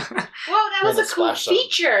 Whoa, that was And a a cool splash zone.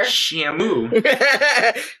 feature. Shamu.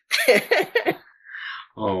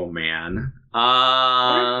 Oh man. What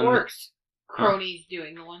are Bork's cronies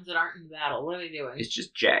doing? The ones that aren't in battle. What are they doing? It's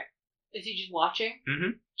just Jack. Is he just watching?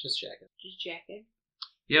 Just checking. Just jacking?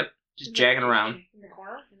 Just jacking around. In the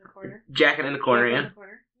corner? In the corner? Jacking in the corner, Jacking yeah. in the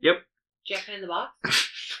corner? Yep. Jacking in the box?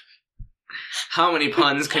 How many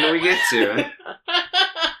puns can we get to?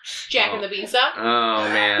 Jack in the beanstalk? Oh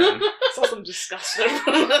man. So some disgusting.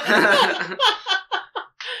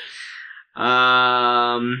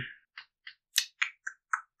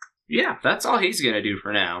 Yeah, that's all he's gonna do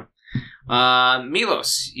for now.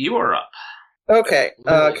 Milos, you are up. Okay,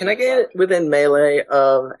 can I get within melee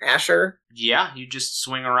of Asher? Yeah, you just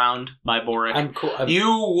swing around by Boric. I'm cool. You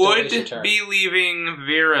Don't waste your would turn. be leaving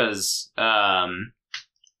Vera's. I'm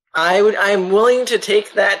willing to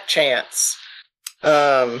take that chance.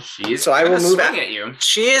 She's So I will gonna move swing out. at you.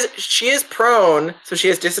 She is prone, so she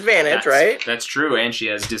has disadvantage, right? That's true, and she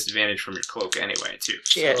has disadvantage from your cloak anyway too.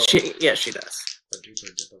 She does.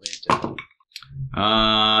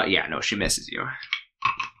 Yeah, no, she misses you.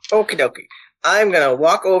 Okie dokie. I'm gonna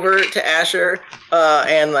walk over to Asher,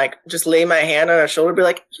 and like just lay my hand on her shoulder, be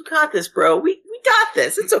like, "You got this, bro. We got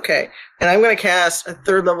this. It's okay." And I'm gonna cast a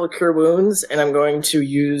 3rd level Cure Wounds, and I'm going to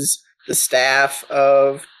use the Staff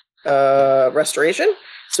of Restoration.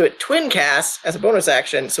 So it twin casts as a bonus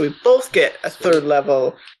action, so we both get a 3rd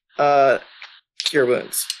level Cure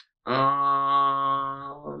Wounds.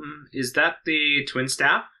 Is that the twin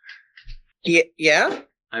staff? Yeah.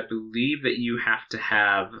 I believe that you have to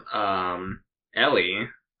have Ellie,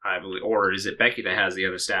 I believe, or is it Becky that has the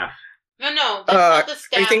other staff? No, that's not the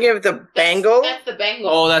staff. Are you thinking of the bangle? That's the bangle.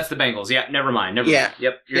 Oh, that's the Bengals. Yeah, never mind. Yeah. Mind.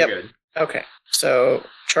 Yep, you're Yep. good. Okay, so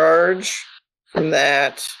charge from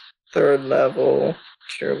that 3rd level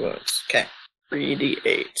Cure Wounds. Okay,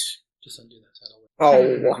 3d8. Just undo that title.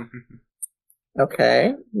 Oh,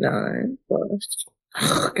 okay, 9 plus.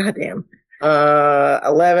 Oh, goddamn.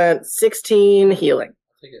 11, 16 healing.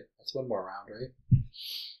 I'll take it. That's one more round, right?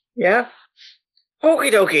 Yeah.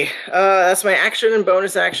 Okie dokie. That's my action and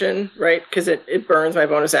bonus action, right? Because it burns my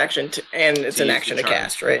bonus action, and it's To an use action the to charge.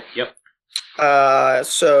 cast, right? Yep.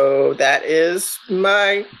 So that is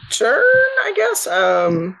my turn, I guess.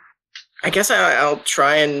 I guess I'll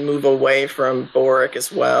try and move away from Boric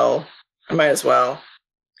as well. I might as well.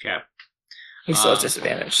 Okay. He still has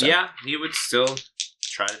disadvantage. So. Yeah, he would still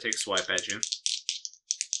try to take a swipe at you.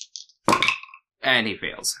 And he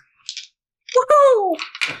fails.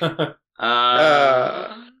 Woohoo!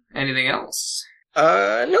 Anything else?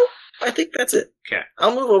 Nope. I think that's it. Okay.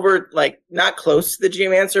 I'll move over, like, not close to the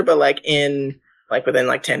Geomancer, but, like,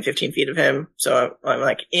 within, 10, 15 feet of him. So I'm,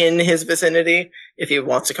 like, in his vicinity if he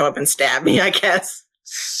wants to come up and stab me, I guess.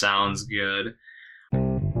 Sounds good.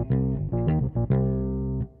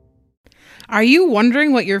 Are you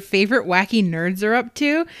wondering what your favorite wacky nerds are up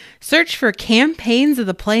to? Search for Campaigns of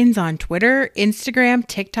the Plains on Twitter, Instagram,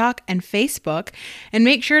 TikTok, and Facebook, and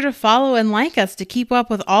make sure to follow and like us to keep up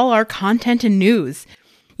with all our content and news.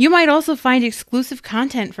 You might also find exclusive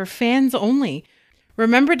content for fans only.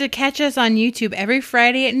 Remember to catch us on YouTube every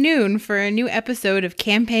Friday at noon for a new episode of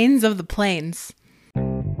Campaigns of the Plains.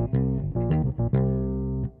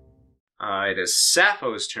 It is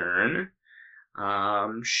Sappho's turn.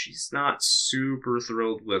 She's not super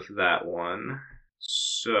thrilled with that one.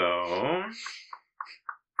 So, yeah,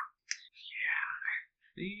 I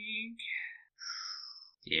think...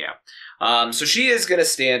 Yeah. So she is gonna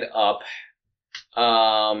stand up,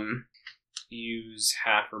 use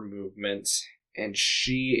half her movement, and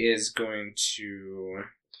she is going to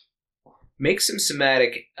make some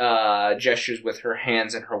somatic gestures with her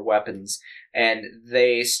hands and her weapons, and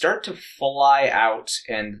they start to fly out,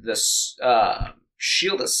 and the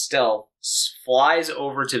Shield of Stealth flies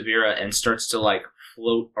over to Vera and starts to, like,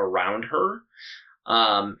 float around her.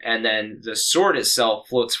 And then the sword itself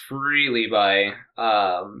floats freely by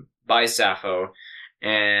Sappho,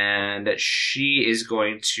 and she is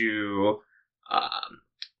going to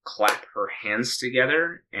clap her hands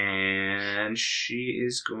together, and she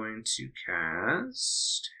is going to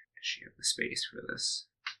cast... Does she have the space for this?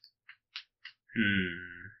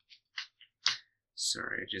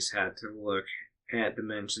 Sorry, I just had to look at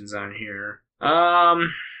dimensions on here.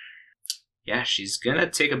 Yeah, she's gonna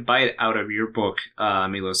take a bite out of your book,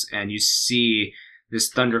 Milos, and you see this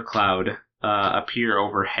thundercloud appear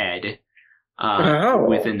overhead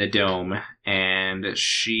within the dome, and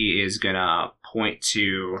she is gonna point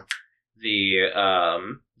to the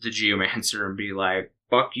Geomancer and be like,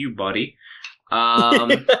 "Fuck you, buddy.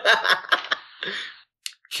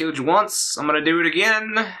 Killed you once, I'm gonna do it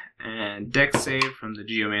again." And dex save from the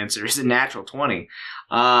Geomancer is a natural 20.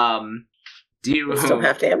 Do you still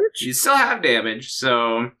have damage? You still have damage,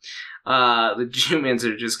 so the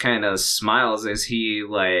Geomancer just kind of smiles as he,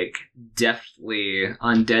 like, deftly,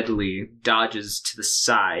 undeadly dodges to the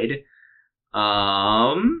side.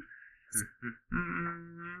 Half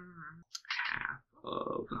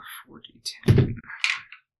of 40-10.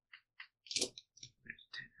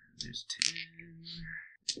 There's 10.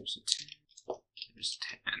 There's a 10. There's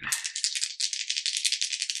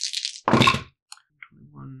 10.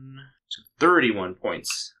 21. So 31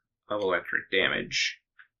 points of electric damage.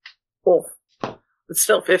 Oh, it's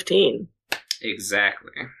still 15.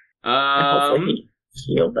 Exactly. Hopefully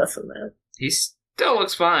he healed less than that. He still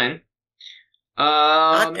looks fine.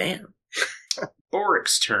 God damn.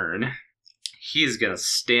 Borik's turn. He's gonna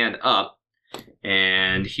stand up,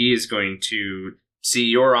 and he is going to see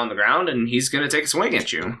you're on the ground, and he's gonna take a swing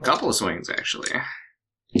at you. A couple of swings, actually.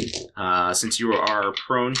 Since you are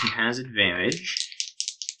prone, he has advantage.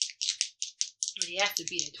 He has to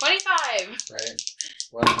beat a 25. Right.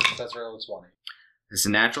 Well, that's roll 20. It's a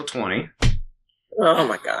natural 20. Oh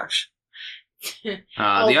my gosh.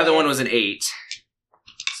 The other one was an 8.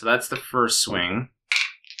 So that's the first swing.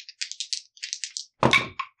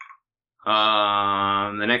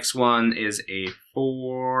 The next one is a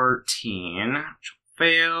 14, which will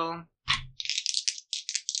fail.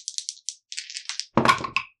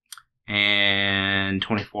 And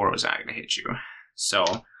 24 was not going to hit you. So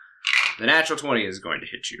the natural 20 is going to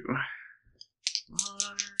hit you.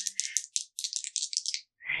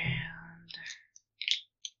 And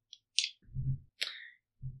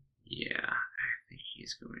yeah, I think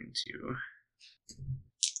he's going to.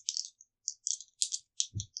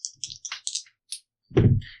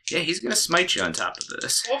 Yeah, he's going to smite you on top of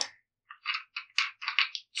this.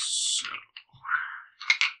 So,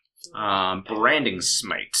 branding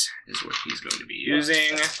smite is what he's going to be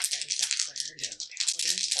using.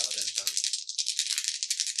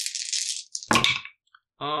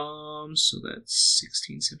 So that's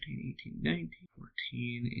 16, 17, 18, 19,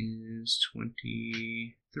 14 is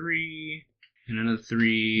 23, and another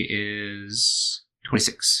 3 is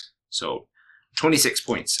 26. So 26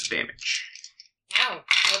 points of damage. Ow.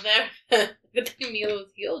 Well, that good thing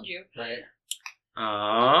Milos healed you. Right.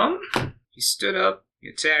 He stood up, he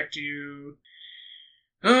attacked you.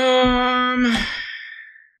 He's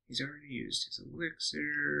already used his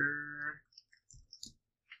elixir.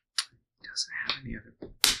 Doesn't have any other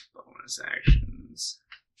bonus actions.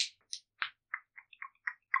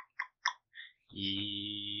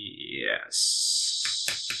 Yes.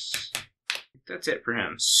 That's it for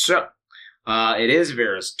him. So, it is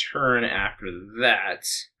Vera's turn after that.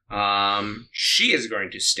 She is going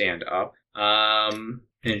to stand up. And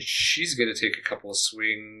she's going to take a couple of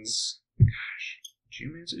swings. Gosh,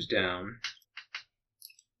 Geomancer's down.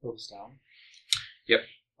 Moves down. Yep.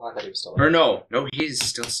 Oh, I thought he was still Or no, he's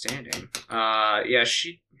still standing. Yeah,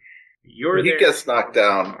 you're there. He gets knocked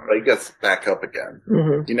down, but he gets back up again.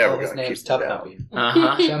 Mm-hmm. You never his gonna name's keep Tub him down. Thumping.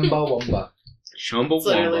 Uh-huh. Chumbawamba. That's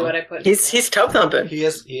literally what I put. He's tub thumping. He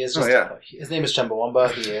is just yeah. his name is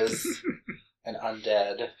Chumbawamba. He is an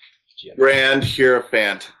undead. Grand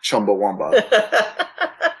Hierophant Chumbawamba.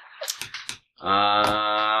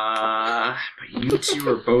 But you two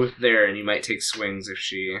are both there, and you might take swings if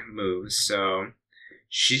she moves. So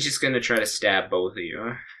she's just gonna try to stab both of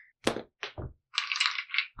you.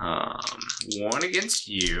 One against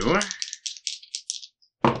you.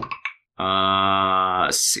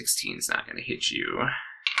 16's not gonna hit you.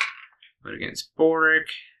 But against Boric,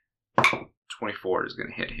 24 is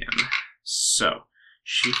gonna hit him. So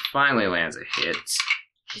she finally lands a hit.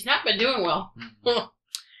 She's not been doing well.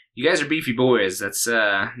 You guys are beefy boys. That's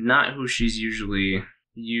not who she's usually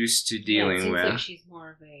used to dealing it seems with. like she's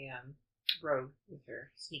more of a rogue with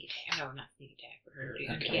her sneak attack. No, not sneak attack, but her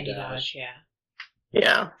uncanny dodge. Yeah.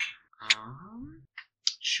 Yeah.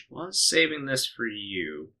 She was saving this for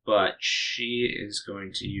you, but she is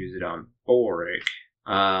going to use it on Boric.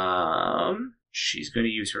 She's going to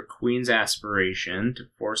use her Queen's Aspiration to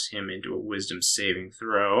force him into a Wisdom saving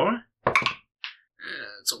throw.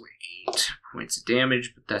 It's only 8 points of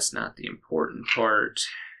damage, but that's not the important part.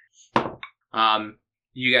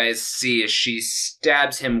 You guys see as she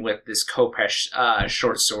stabs him with this Khopesh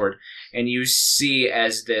short sword, and you see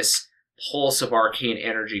as this pulse of arcane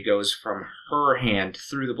energy goes from her hand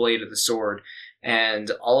through the blade of the sword,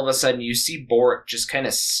 and all of a sudden you see Boric just kind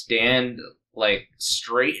of stand like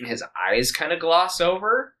straight and his eyes kind of gloss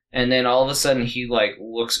over, and then all of a sudden he like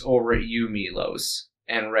looks over at you, Milos,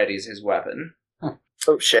 and readies his weapon.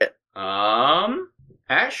 Oh shit.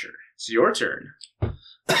 Asher, it's your turn.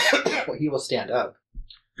 Well, he will stand up.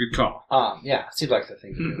 Good call. Yeah, seems like the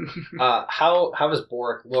thing to do. How does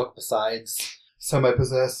Boric look besides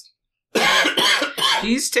semi-possessed?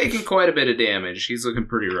 He's taking quite a bit of damage. He's looking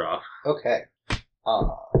pretty rough. Okay.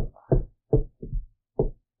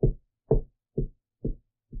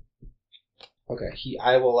 Okay.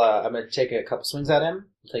 I will. I'm going to take a couple swings at him.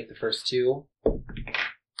 I'll take the first two.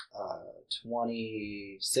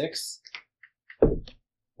 26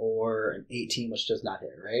 or an 18, which does not hit,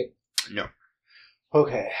 right? No.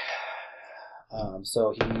 Okay.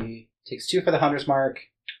 So he takes 2 for the hunter's mark.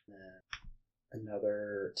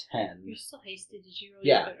 Another 10. You're still hasted. Did you roll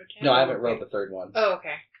Yeah. your other 10? No, I haven't rolled the third one. Oh,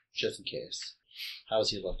 okay. Just in case. How does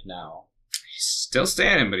he look now? He's still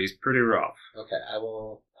standing, but he's pretty rough. Okay, I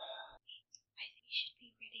will. I think you should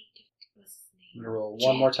be ready to listen. I'm gonna roll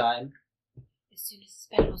one more time. As soon as this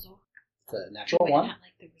battle's over. It's a natural You might one. not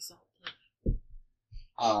like the result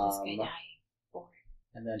of this guy dying for it.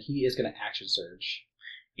 And then he is gonna action surge.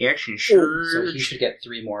 He actually sure. So he should get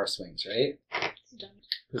 3 more swings, right? It's done.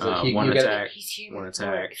 'Cause one you get- attack. He's here One with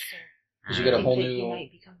attack. work, sir. Did you get a I whole think that new he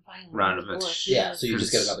might become violent round with of it? work. Yeah, so you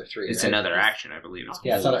just get It's- another 3. It's right? another action, I believe. It's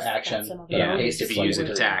Yeah, it's another He's got action, some of but the yeah, haste if is you like use an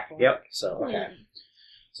with attack. her. Yep. So okay.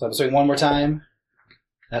 So I'm swinging one more time.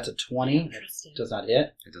 That's a 20. Interesting. Does not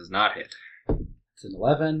hit. It does not hit. It's an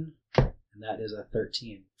 11, and that is a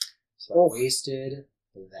 13. So Oof. I wasted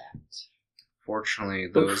that. Fortunately,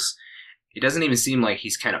 those. It doesn't even seem like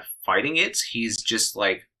he's kind of fighting it. He's just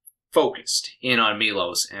like focused in on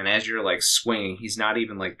Milos, and as you're like swinging, he's not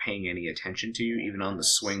even like paying any attention to you, even on the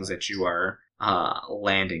swings that you are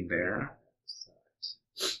landing there.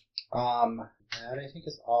 That I think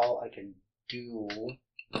is all I can do.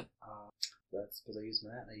 That's because I use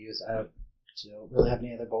that. I don't really have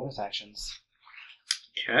any other bonus actions.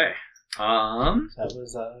 Okay. That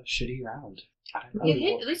was a shitty round. I don't know. You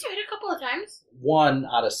hit. At least you hit a couple of times. 1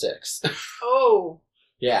 out of 6. Oh.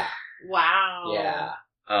 Yeah. Wow. Yeah.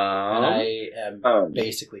 And I am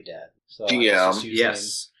basically dead. So I'm just using-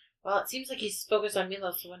 Yes. Well, it seems like he's focused on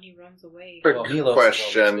Milos, so when he runs away. Well, Milos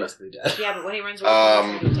Question. is basically dead. Yeah, but when he runs away,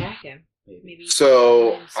 he's going to attack him. Maybe.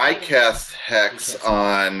 So Yeah, I so- cast Hex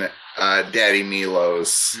on Daddy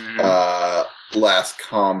Milos last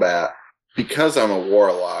combat. Because I'm a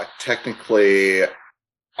warlock, technically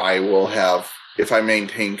I will have, if I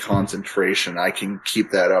maintain concentration, I can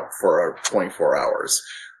keep that up for 24 hours.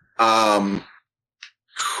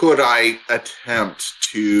 Could I attempt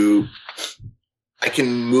to... I can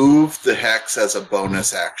move the Hex as a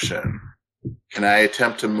bonus action. Can I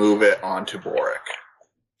attempt to move it onto Boric?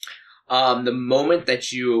 The moment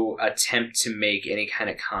that you attempt to make any kind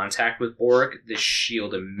of contact with Boric, the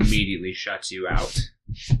shield immediately shuts you out.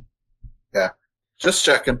 Just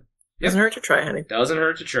checking. Doesn't hurt to try, honey. Doesn't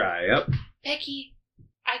hurt to try, yep. Becky,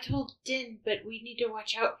 I told Din, but we need to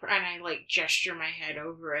watch out for. And I like gesture my head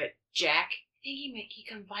over at Jack. I think he might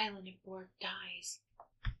become violent if Borg dies.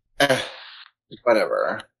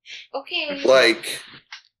 Whatever. Okay. Like,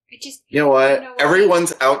 I just. you know what? You know what?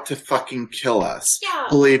 Everyone's out to fucking kill us. Yeah.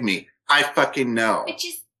 Believe me, I fucking know. It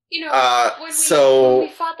just, when so- we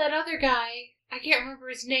fought that other guy, I can't remember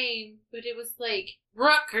his name, but it was like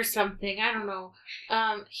Rook or something. I don't know.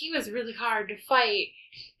 He was really hard to fight,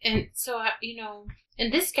 and so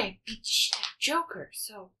and this guy beat the shit out of Joker.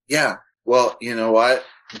 So Yeah. Well, you know what?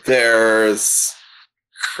 There's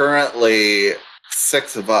currently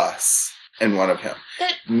 6 of us and 1 of him.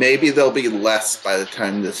 Maybe there'll be less by the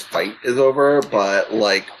time this fight is over, but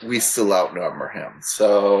like we still outnumber him.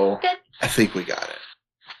 So I think we got it.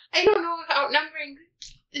 I don't know if outnumbering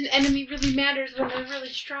an enemy really matters when they're really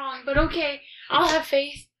strong, but okay, I'll have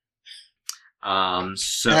faith.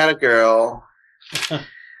 So Had a girl.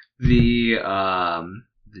 the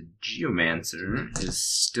Geomancer is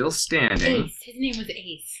still standing. Ace. His name was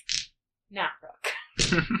Ace, not Rook.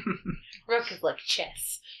 Rook is like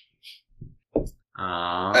chess.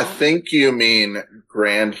 I think you mean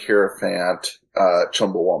Grand Hierophant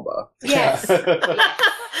Chumbawamba. Yes.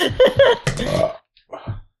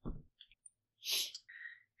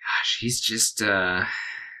 Gosh, he's just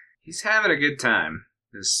he's having a good time.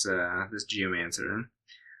 This Geomancer.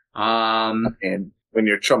 And when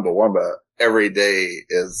you're Chumbawamba, every day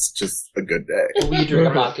is just a good day. When you drink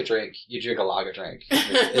a vodka drink, you drink a lager drink.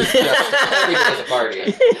 It's just every day is a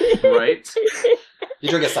party. Right? You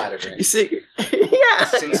drink a cider drink. You sing, yeah.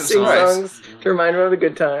 Sing some Sing songs. songs to remind me of the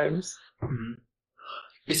good times. Mhm.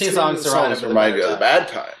 You sing songs to remind you of the bad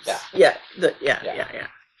times. Yeah. Yeah.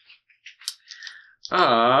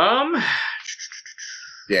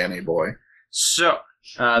 Danny boy. So,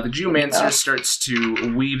 the Geomancer starts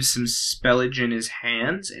to weave some spellage in his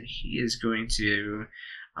hands, and he is going to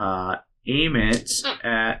aim it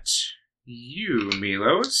at you,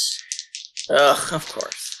 Milos. Ugh, of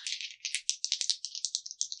course.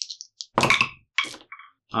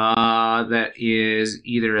 That is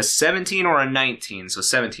either a 17 or a 19, so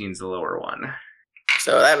 17 is the lower one.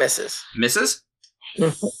 So that misses. Misses?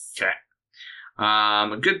 Okay.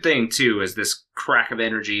 A good thing, too, is this crack of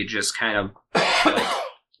energy just kind of, like,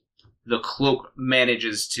 the cloak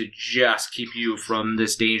manages to just keep you from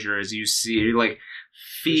this danger as you see, like,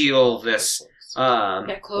 feel this,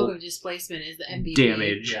 That cloak of displacement is the MVP.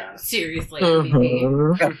 damage. Yeah. Seriously, MVP.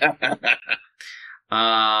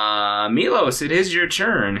 Milos, it is your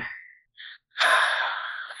turn.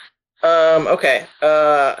 Okay.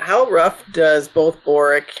 How rough does both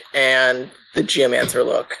Boric and the Geomancer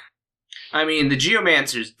look? I mean, the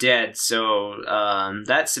Geomancer's dead, so,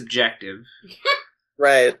 that's subjective.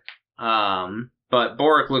 Right. But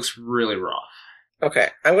Boric looks really rough. Okay.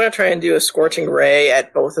 I'm going to try and do a Scorching Ray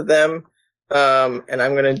at both of them. And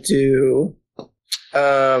I'm going to do,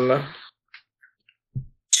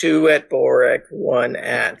 2 at Boric, 1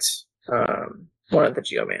 at the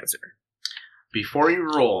Geomancer. Before you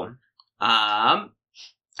roll,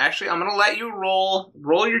 actually, I'm gonna let you roll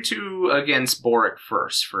your 2 against Boric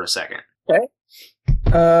first for a second.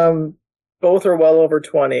 Both are well over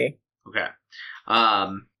 20. Okay.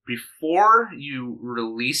 Before you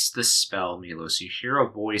release the spell, Milos, you hear a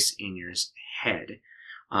voice in your head.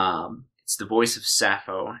 It's the voice of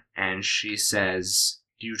Sappho, and she says,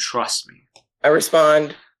 "Do you trust me?" I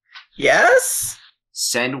respond, yes?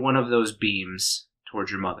 Send one of those beams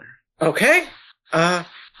towards your mother. Okay.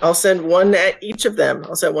 I'll send 1 at each of them.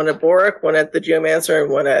 I'll send 1 at Boric, 1 at the Geomancer,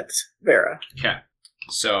 and 1 at Vera. Okay.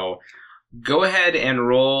 So, go ahead and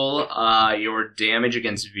roll your damage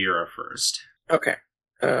against Vera first. Okay.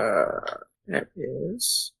 That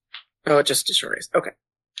is... Oh, it just destroys. Okay.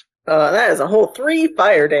 That is a whole 3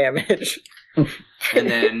 fire damage. And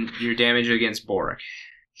then your damage against Boric.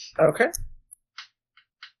 Okay.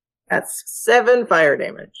 That's 7 fire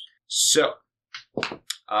damage. So,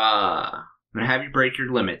 I'm going to have you break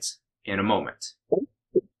your limits in a moment.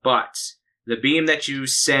 But the beam that you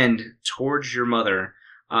send towards your mother,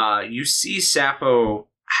 you see Sappho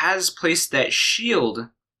has placed that shield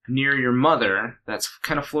near your mother that's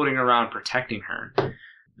kind of floating around protecting her.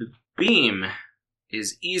 The beam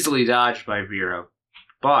is easily dodged by Vera,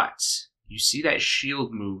 but you see that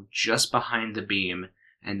shield move just behind the beam,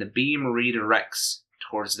 and the beam redirects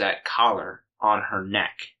towards that collar on her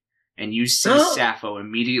neck. And you see Sappho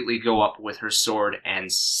immediately go up with her sword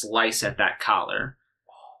and slice at that collar.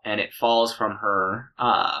 And it falls from her,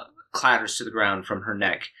 clatters to the ground from her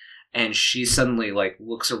neck. And she suddenly,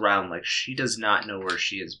 looks around like she does not know where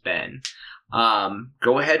she has been.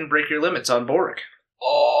 Go ahead and break your limits on Boric.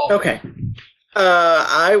 Oh. Okay.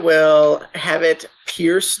 I will have it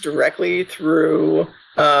pierce directly through,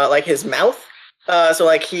 his mouth. So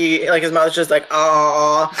his mouth is just like,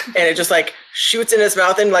 ah, and it just shoots in his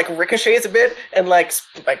mouth and ricochets a bit and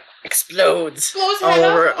explodes Blows all head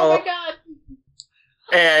over. up. Oh my god.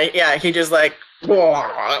 And yeah, he just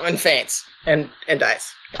and faints and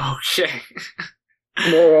dies. Okay.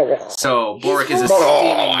 So Boric is a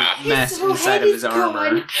steaming mess inside of his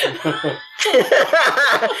armor.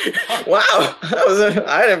 Wow,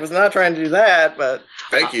 I was not trying to do that, but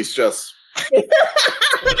Becky's just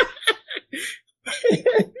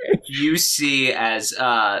You see as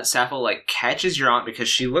Sappho like catches your aunt because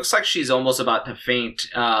she looks like she's almost about to faint,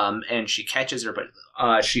 and she catches her,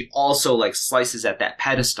 but she also like slices at that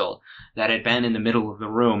pedestal that had been in the middle of the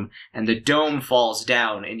room, and the dome falls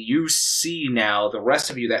down, and you see now, the rest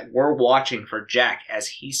of you that were watching for Jack, as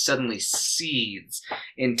he suddenly seeds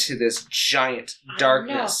into this giant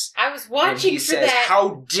darkness. I was watching and he for says, that.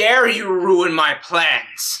 "How dare you ruin my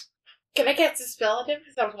plans?" Can I cast a spell on him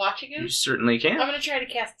because I was watching him? You certainly I'm can. gonna try to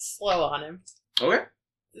cast slow on him. Okay.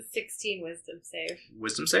 It's a 16 wisdom save.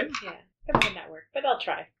 Wisdom save? Yeah, that might not work, but I'll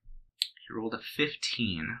try. You rolled a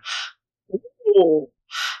 15.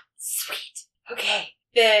 Sweet. Okay,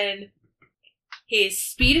 then his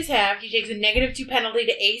speed is halved. He takes a -2 penalty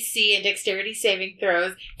to AC and dexterity saving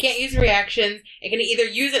throws. Can't use reactions. And can either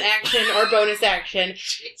use an action or bonus action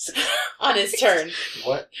on his turn.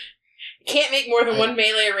 What? Can't make more than one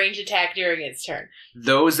melee or ranged attack during its turn.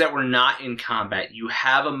 Those that were not in combat, you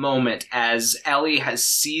have a moment as Ellie has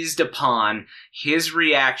seized upon his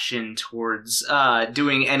reaction towards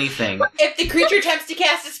doing anything. If the creature attempts to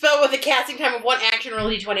cast a spell with a casting time of 1 action, roll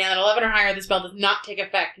a d20 on an 11 or higher, the spell does not take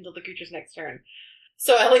effect until the creature's next turn.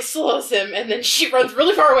 So Ellie slows him, and then she runs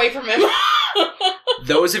really far away from him.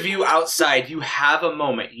 Those of you outside, you have a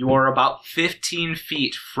moment. You are about 15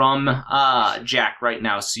 feet from Jack right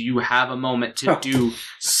now, so you have a moment to do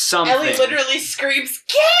something. Ellie literally screams,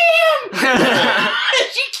 "Get him!" And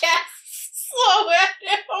she casts slow at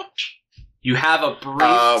him. You have a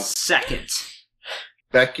brief second.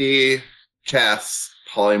 Becky casts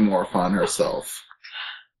polymorph on herself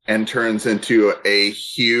and turns into a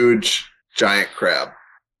huge giant crab.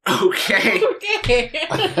 Okay. Okay.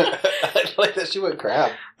 I like that she went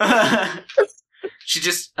crab. She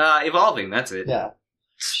just evolving, that's it. Yeah.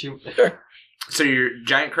 She. So you're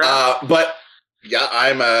giant crab? But yeah,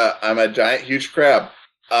 I'm a giant huge crab.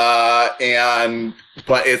 But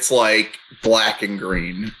it's like black and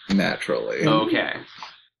green naturally. Okay.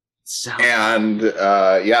 So And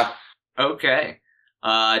yeah. okay.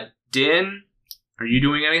 Din, are you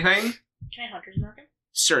doing anything? Can I Hunter's Mark him?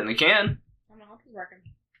 Certainly can. I'm gonna Hunter's Mark him.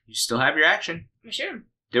 You still have your action. I'm gonna shoot him.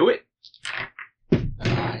 Do it.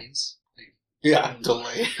 Eyes. Yeah,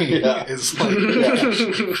 delay Yeah. is like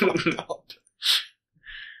actually fucked up.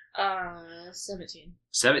 17.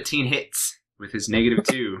 17 hits with his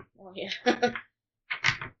 -2. Oh yeah.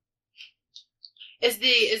 Is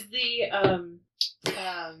the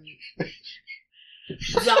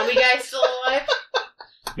zombie guy still alive?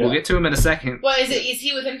 We'll get to him in a second. Well, is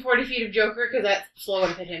he within 40 feet of Joker? Because that slow would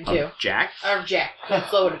have hit him too. Jack? Or Jack. That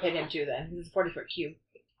slow would have hit him too then. It's a 40-foot cube.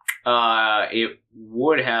 It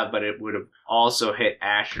would have, but it would have also hit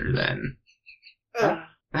Asher then. I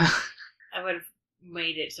would have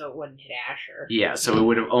made it so it wouldn't hit Asher. Yeah, so it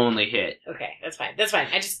would have only hit. Okay, that's fine. That's fine.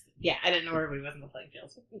 I didn't know where everybody was in the playing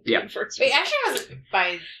field. Yeah. Wait, Asher wasn't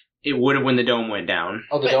by... It would have when the dome went down.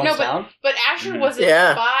 Oh, the But- dome's no, but- down? But Asher Mhm. wasn't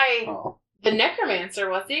Yeah. by Oh. the necromancer,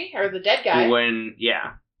 was he? Or the dead guy? When,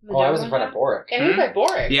 yeah. The Oh, I dome was in went front of down? Boric. Yeah, he was by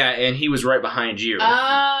Boric. Yeah, and he was right behind you.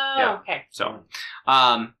 Oh, Yeah. okay. So,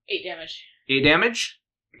 8 damage. 8 damage.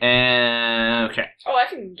 And, okay. Oh, I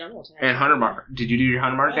can double attack. And Hunter Mark. Did you do your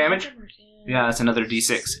Hunter Mark damage? Hunter Mark, Yeah, that's another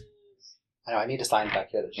d6. I know, I need a sign back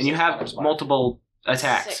here. That And you says have Hunter's Mark. multiple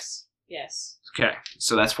attacks. 6. Yes. Okay,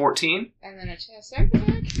 so that's 14. And then a second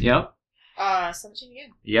attack. Yep. 17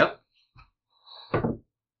 again. Yep.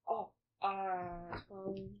 Oh.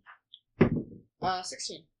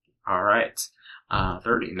 16. All right.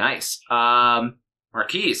 30. Nice.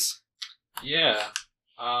 Marquise. Yeah.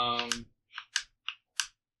 I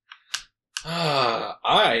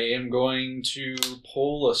am going to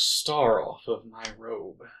pull a star off of my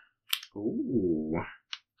robe, Ooh.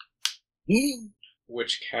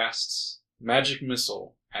 which casts Magic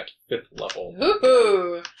Missile at 5th level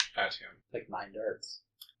Ooh. at him. Like 9 darts.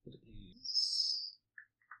 It is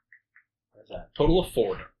What is that? total of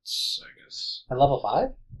 4 darts, I guess. At level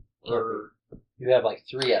 5? Or You have like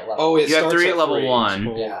 3 at level. oh, it You have starts 3 at at level 3, 1,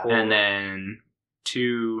 so Yeah. four, and then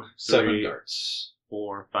 2, 7 3, darts.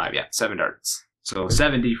 4, 5. Yeah, 7 darts. So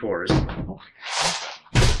 7 d4s.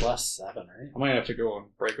 Plus 7, right? I might have to go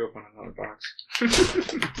and break open another box.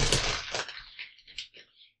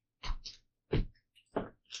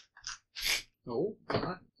 Oh,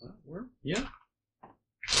 God. Where? Yeah.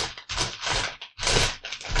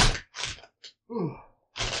 Ooh.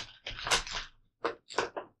 4,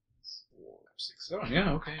 6, 7.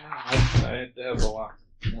 Yeah, okay. I have a lot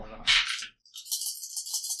more than that.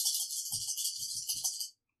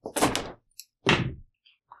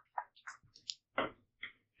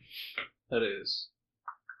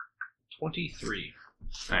 23.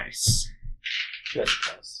 Nice. Just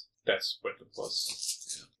plus. That's with the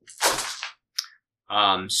plus.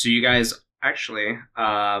 So you guys actually,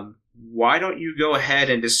 why don't you go ahead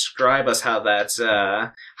and describe us how that's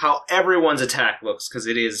how everyone's attack looks, because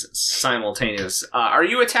it is simultaneous. Are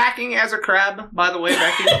you attacking as a crab, by the way,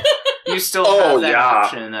 Becky? You still have that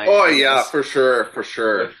option. Yeah, for sure.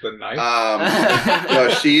 With the knife? No,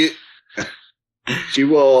 she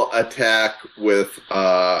will attack with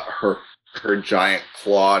her giant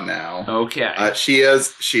claw now. Okay. She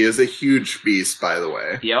is a huge beast, by the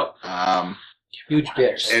way. Yep. Huge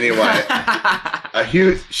bitch. Anyway,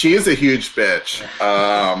 she is a huge bitch.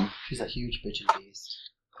 She's a huge bitch and beast.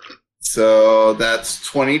 So that's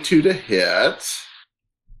 22 to hit.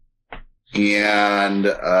 And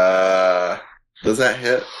does that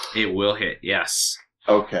hit? It will hit, yes.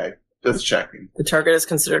 Okay, just checking. The target is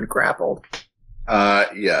considered grappled.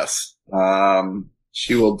 Yes.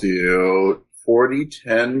 She will do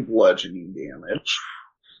 40-10 bludgeoning damage.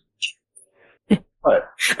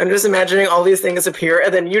 What? I'm just imagining all these things appear,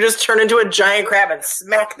 and then you just turn into a giant crab and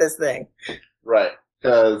smack this thing. Right,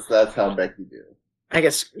 because that's how Becky do. I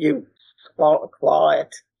guess you claw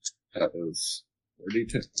it. That was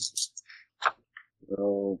 40-10.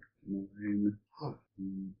 So, 9,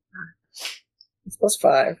 14, It's plus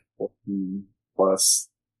 5. 14 plus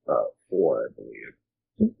 4, I believe.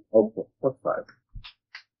 Oh, plus 5.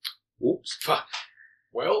 Oops. Fuck.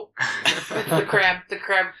 Well. The crab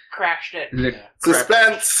crashed it. The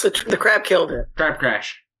Suspense! The crab killed it. crab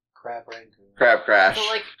crash. Crab rank. Crab crash. So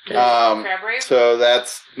like crab rape. So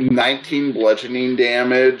that's 19 bludgeoning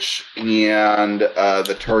damage, and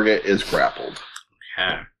the target is grappled.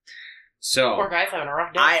 Okay. So Poor guy's having a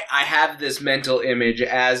rough day. I have this mental image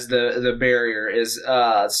as the barrier is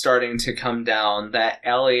starting to come down, that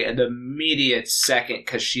Ellie, at the immediate second,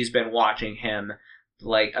 because she's been watching him,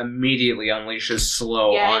 like, immediately unleashes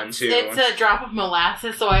slow onto... It's a drop of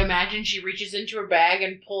molasses, so I imagine she reaches into her bag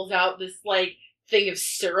and pulls out this, like, thing of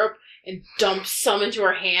syrup and dumps some into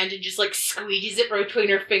her hand and just, like, squeezes it between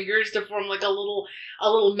her fingers to form, like, a little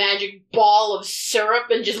magic ball of syrup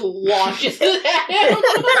and just launches it at him.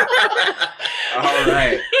 All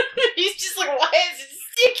right. He's just like, why is it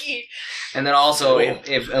sticky? And then also,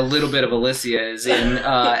 if a little bit of Alicia is in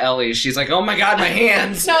Ellie, she's like, oh my god, my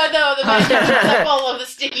hands! No, the magic pulls up all of the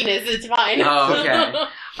stickiness. It's fine. Oh, okay.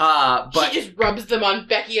 But she just rubs them on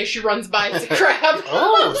Becky as she runs by as a crab.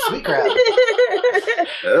 Oh, sweet crab.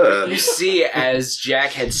 you see, as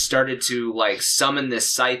Jack had started to, like, summon this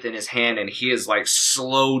scythe in his hand, and he is, like,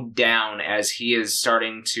 slowed down as he is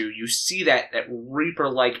starting to... You see that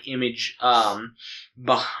Reaper-like image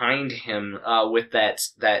behind him with that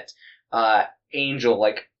angel,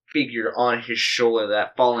 like, figure on his shoulder,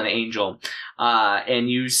 that fallen angel. And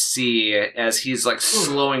you see, as he's, like,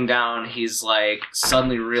 slowing down, he's, like,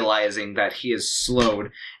 suddenly realizing that he is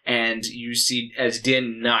slowed. And you see, as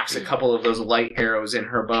Din knocks a couple of those light arrows in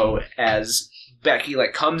her bow, as Becky,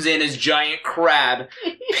 like, comes in as giant crab,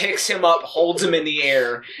 picks him up, holds him in the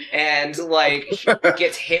air, and, like,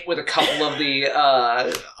 gets hit with a couple of the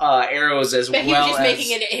arrows as Becky's well just as...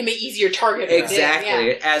 making him an easier target. Exactly.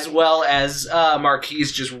 Yeah. As well as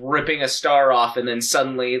Marquise just ripping a star off, and then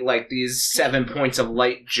suddenly, like, these 7 points of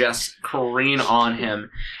light just careen on him,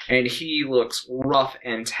 and he looks rough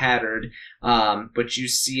and tattered. But you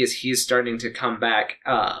see, as he is starting to come back,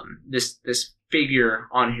 this figure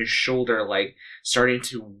on his shoulder, like, starting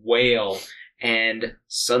to wail, and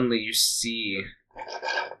suddenly you see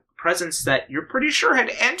a presence that you're pretty sure had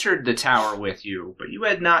entered the tower with you, but you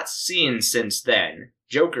had not seen since then.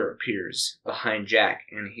 Joker appears behind Jack,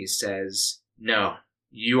 and he says, "No,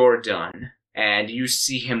 you're done." And you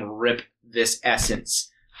see him rip this essence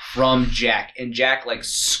from Jack, and Jack, like,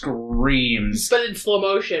 screams. But in slow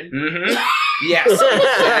motion. Mm-hmm. Yes,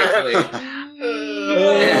 exactly.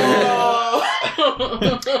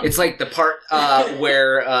 It's like the part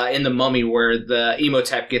where in the Mummy where the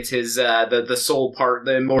Emotep gets his the soul part,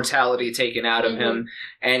 the immortality taken out of him,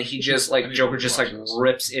 and he just, like, Joker just, like,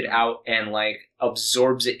 rips it out and, like,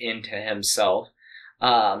 absorbs it into himself.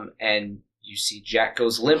 And you see Jack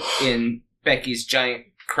goes limp in Becky's giant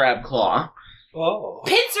crab claw. Oh.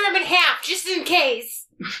 Pincer him in half, just in case.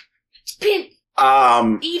 Eat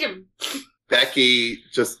him. Becky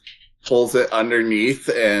just pulls it underneath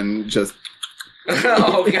and just...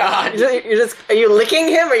 Oh god! Are you licking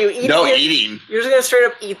him? Or are you eating No, him? eating. You're just gonna straight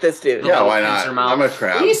up eat this dude. Yeah, why pincer not? mouth. I'm a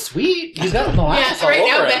crab. He's sweet. He's got molasses Yeah, so right all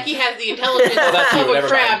now over him. Becky has the intelligence That's of you, a never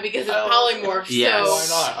crab mind. because it's polymorph. Yes. So Why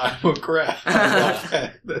not? I'm a crab.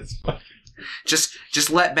 That's fine. Just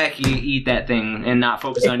let Becky eat that thing and not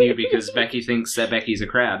focus on you because Becky thinks that Becky's a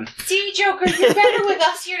crab. See, Joker, you're better with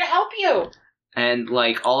us here to help you. And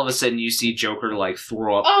like all of a sudden, you see Joker like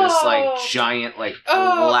throw up this like giant like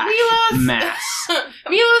black Milos. mass. Milos,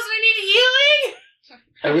 we need healing.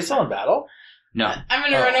 Are we still in battle? No, I'm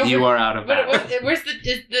gonna run over. you are out of battle. Where's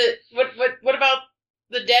what about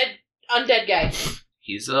the undead guy?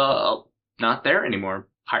 He's not there anymore.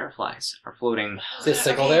 Fireflies are floating. Is his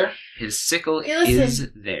sickle there? His sickle Hey, listen. is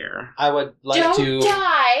there. I would like Don't to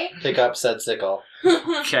die. pick up said sickle.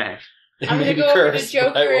 Okay. I'm gonna Maybe go over to curse, but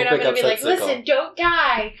Joker I will and I'm pick gonna up be said like, sickle. listen, don't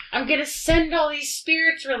die. I'm gonna send all these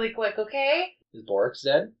spirits really quick, okay? Is Bork's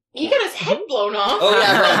dead? He got his head blown off. Oh, yeah,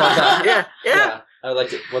 I forgot about that. yeah. I would like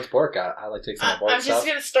to. What's Bork got? I like to take some of Bork's I'm just stuff.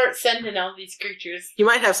 gonna start sending all these creatures. You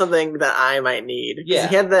might have something that I might need. 'Cause Yeah.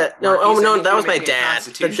 He had that. No, Mark, oh you said no, you that were was my making a dad. The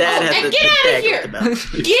constitution dad roll. had And the get out of bag here!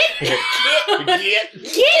 with the bell.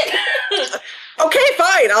 Get! Okay,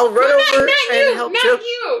 fine. I'll run Not over you! and help Not Joker.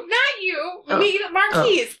 you! Not you! Oh. Me,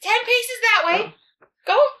 Marquise. 10 paces that way.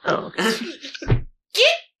 Go! Oh, okay.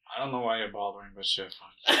 I don't know why you're bothering, but sure,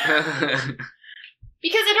 fine.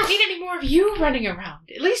 Because I don't need any more of you running around.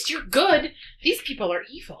 At least you're good. These people are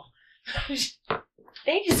evil.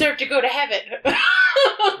 They deserve to go to heaven.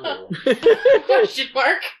 Question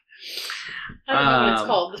mark. I don't know what it's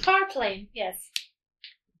called. The far plane, yes.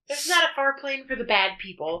 There's not a far plane for the bad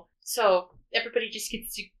people. So everybody just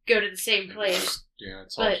gets to go to the same place. Yeah,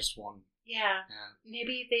 it's all But- just one. Yeah. Yeah.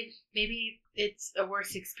 Maybe it's a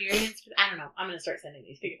worse experience. I don't know. I'm gonna start sending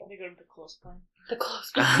these people. They go to the close plane. The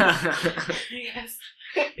close plane. Yes.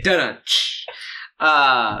 Dun.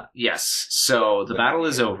 Yes. So the battle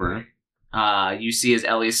is over. You see as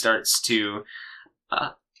Ellie starts to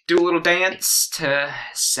do a little dance to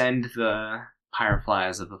send the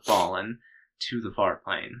Fireflies of the Fallen to the far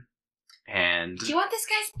plane. And Do you want this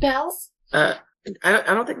guy's bells? I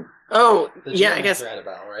don't think. Oh, The yeah, I Geomancer guess. had a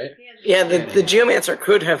bell, right? Yeah, the Geomancer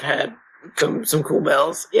could have had some cool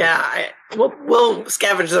bells. Yeah, we'll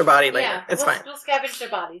scavenge their body later. Yeah, It's fine. We'll scavenge their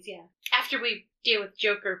bodies, yeah. After we deal with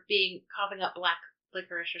Joker coughing up black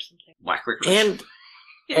licorice or something. black licorice.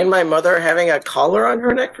 And my mother having a collar on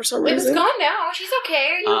her neck for some It was reason. gone now. She's okay.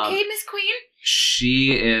 Are you okay, Miss Queen?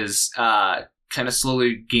 She is kind of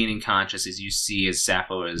slowly gaining conscious as you see as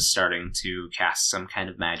Sappho is starting to cast some kind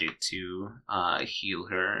of magic to heal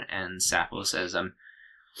her. And Sappho says, I'm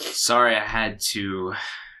sorry I had to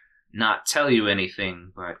not tell you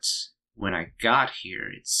anything, but when I got here,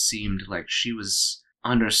 it seemed like she was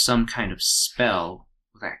under some kind of spell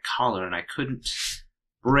with that collar, and I couldn't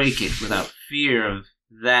break it without fear of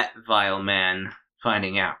that vile man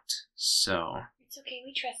finding out. So, It's okay.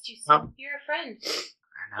 We trust you, son. Oh. You're a friend.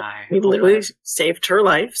 and I We literally saved her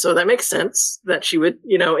life, so that makes sense that she would,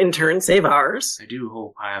 in turn save ours. I do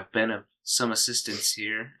hope I have been of some assistance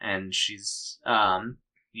here. And she's,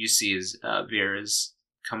 you see as Vera's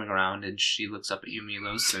coming around, and she looks up at you,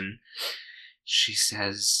 Milos, and she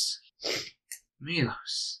says,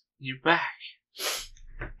 Milos, you're back.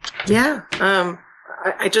 Yeah,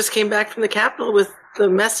 I just came back from the capital with the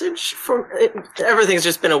message from it. Everything's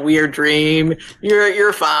just been a weird dream.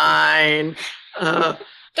 You're fine.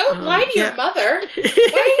 Don't lie to yeah. your mother. Why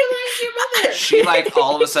are you lying to your mother? She,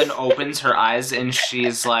 all of a sudden opens her eyes, and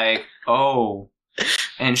she's like, oh.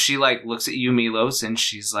 And she, looks at you, Milos, and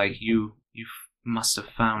she's like, you must have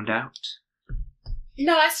found out.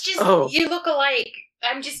 No, it's just Oh. you look alike.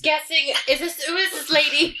 I'm just guessing. Who is this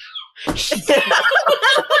lady?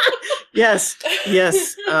 Yes.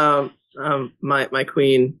 My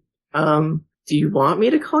queen. Do you want me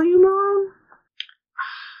to call you mom?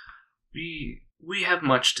 We have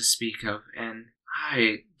much to speak of, and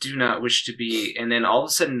I do not wish to be. And then all of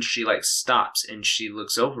a sudden she stops and she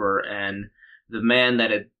looks over, and the man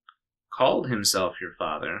that had called himself your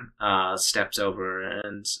father steps over,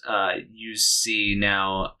 and you see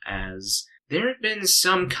now as there had been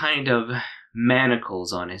some kind of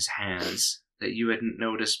manacles on his hands that you hadn't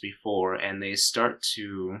noticed before, and they start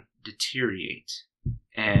to deteriorate.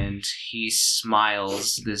 And he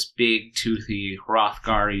smiles this big, toothy,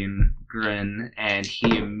 Hrothgarian grin, and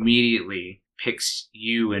he immediately picks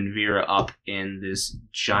you and Vera up in this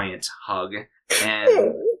giant hug.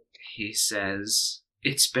 And he says,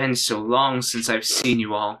 it's been so long since I've seen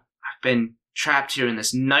you all. I've been trapped here in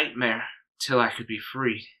this nightmare till I could be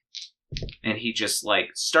freed. And he just,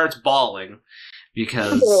 starts bawling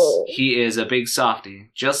because he is a big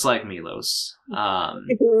softie, just like Milos.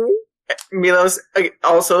 Milos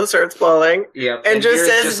also starts bawling Yep. and just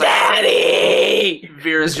Vera's says, "Daddy."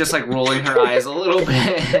 Vera's just rolling her eyes a little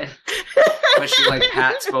bit, but she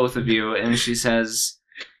pats both of you and she says,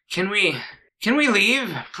 "Can we Can we leave,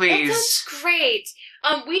 That please? sounds great.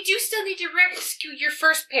 We do still need to rescue your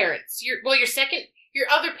first parents. Your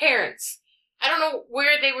other parents. I don't know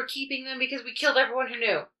where they were keeping them because we killed everyone who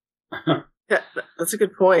knew. Yeah, that's a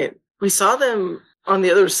good point. We saw them on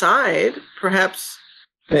the other side. Perhaps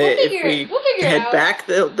if we We'll figure it head out. back,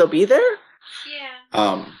 they'll be there.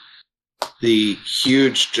 Yeah. The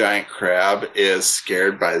huge giant crab is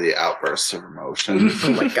scared by the outbursts of emotion Oh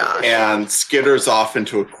my gosh. and skitters off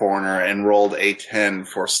into a corner and rolled a 10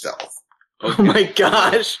 for stealth. Oh my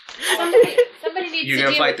gosh. Somebody needs You to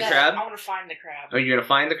gonna deal fight with the that. crab? I want to find the crab. Are you gonna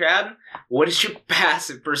find the crab? What is your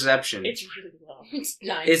passive perception? It's really low. It's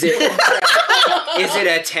 9. Is it? Is it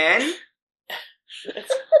a 10?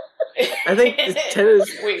 I think 10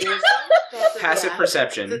 is... Wait, Passive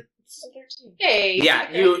perception. Hey. Yeah,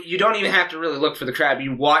 you don't even have to really look for the crab.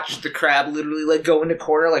 You watch the crab literally like go into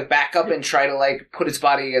corner, like back up and try to like put its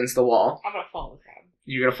body against the wall. I'm gonna follow the crab.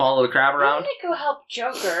 You're gonna follow the crab I'm around? gonna go help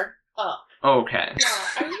Joker up. Okay.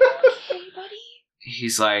 Yeah. Are you okay, buddy?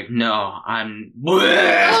 He's like, no, I'm.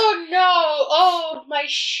 Oh no! Oh, my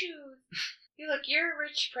shoes. You're a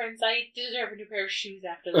rich prince. I deserve a new pair of shoes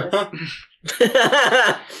after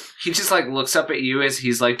this. He just like looks up at you as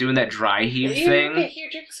he's like doing that dry heave thing. Here,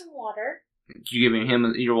 drink some water. You giving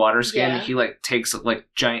him your water skin. Yeah. He like takes like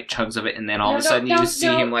giant chugs of it, and then all No, of a sudden you no, just see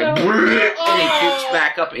no, him like, no. and he Oh. poops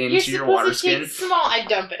back up You're into your supposed water to skin. take small. I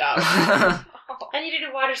dump it out. I need a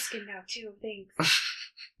new water skin now too. Thanks.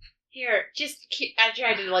 Here, I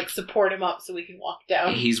tried to like support him up so we can walk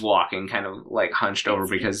down. He's walking, kind of like hunched over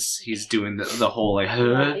because he's doing the whole like.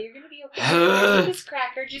 Yeah, you're gonna be okay. Take this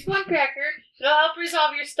cracker, just one cracker. It'll help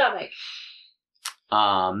resolve your stomach.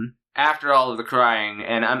 After all of the crying,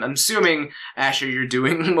 and I'm assuming Asher, you're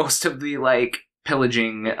doing most of the like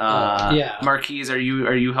pillaging. Yeah. Marquise, are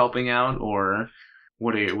you helping out, or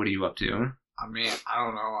what are you up to? I mean, I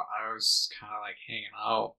don't know. I was kind of like hanging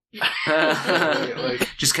out.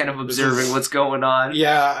 Like, Just kind of This observing is- what's going on.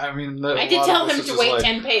 yeah, I mean, I did tell him to wait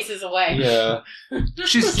 10 paces away. Yeah,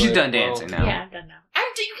 She's Like, done well, dancing now. Yeah, I'm done now.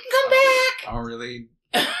 You can come back. I don't really.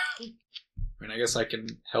 I mean, I guess I can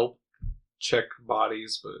help check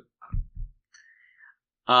bodies, but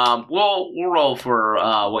We'll roll for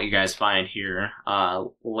what you guys find here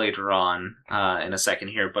later on in a second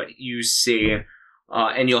here, but you see,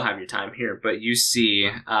 and you'll have your time here, but you see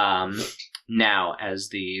now as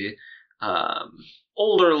the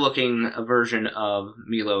older looking version of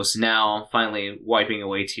Milos, now finally wiping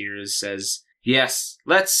away tears, says, "Yes,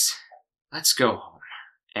 let's go home."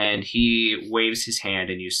 And he waves his hand,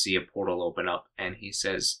 and you see a portal open up, and he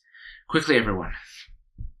says, "Quickly, everyone,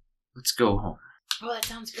 let's go home." Oh, that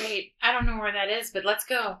sounds great. I don't know where that is, but let's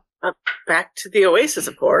go. Back to the Oasis,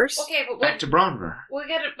 of course. Okay, but Back to Bronver.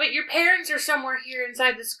 but your parents are somewhere here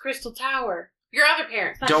inside this crystal tower. Your other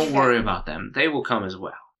parents. Not Don't you worry guys. about them. They will come as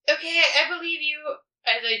well. Okay, I believe you.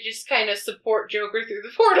 As I just kind of support Joker through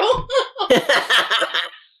the portal.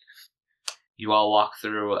 You all walk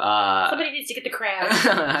through. Somebody needs to get the crab.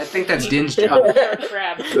 I think that's Din's job.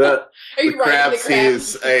 Crab. The, Are you the riding crab the crab?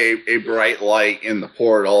 sees a bright light in the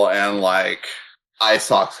portal and like eye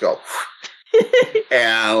socks go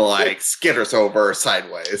and like skitters over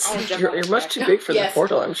sideways. I wanna jump You're on the much crab. too big for Yes. the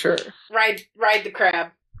portal, I'm sure. Ride the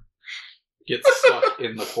crab. get stuck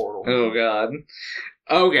in the portal. Oh God.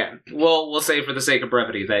 Okay. Well, we'll say for the sake of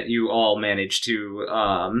brevity that you all managed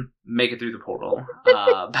to make it through the portal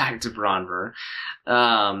back to Bronver.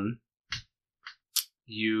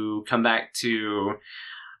 You come back to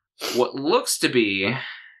what looks to be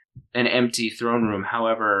an empty throne room.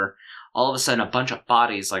 However, all of a sudden a bunch of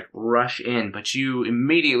bodies like rush in, but you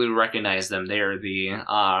immediately recognize them. They are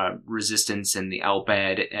the Resistance and the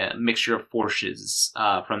Albed, mixture of forces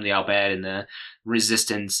from the Albed and the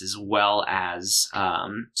Resistance, as well as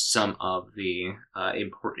some of the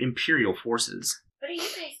Imperial forces. What are you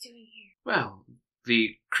guys doing here? Well,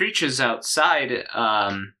 the creatures outside,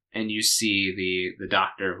 and you see the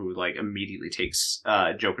doctor who like immediately takes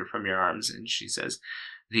Joker from your arms, and she says,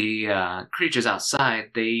 "The creatures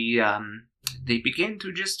outside, they begin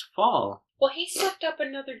to just fall." Well, he sucked up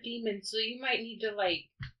another demon, so you might need to like.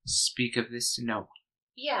 Speak of this to no one.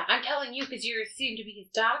 Yeah, I'm telling you because you seem to be his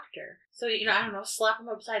doctor. So I don't know, slap him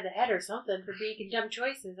upside the head or something for making dumb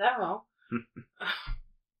choices. I don't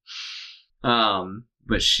know.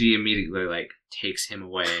 But she immediately like takes him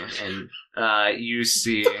away, and you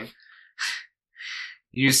see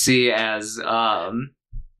as a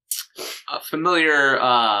familiar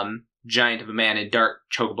giant of a man in dark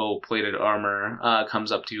chocobo plated armor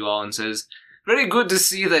comes up to you all and says, "Very good to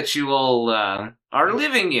see that you all are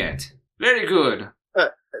living yet. Very good.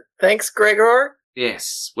 Thanks, Gregor.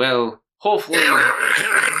 Yes. Well, hopefully."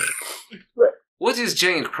 What is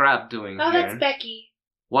Giant Crab doing Oh, here? that's Becky.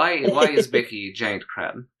 Why is Becky Giant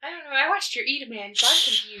Crab? I don't know. I watched her eat a man, so I'm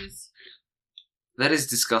confused. That is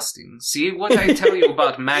disgusting. See what I tell you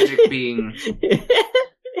about magic being...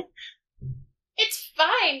 It's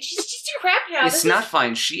fine. She's just a crab now. It's not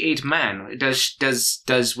fine. She ate man.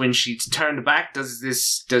 Does when she turned back,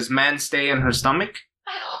 does man stay in her stomach?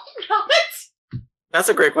 I hope not. That's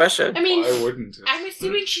a great question. I mean, Why wouldn't it? I'm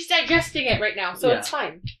assuming she's digesting it right now, so Yeah. it's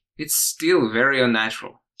fine. It's still very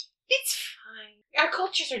unnatural. It's fine. Our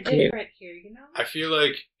cultures are different here, you know? I feel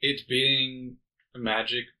like it being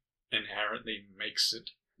magic inherently makes it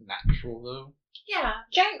natural, though. Yeah,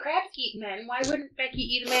 giant crabs eat men. Why wouldn't Becky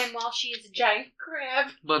eat a man while she is a giant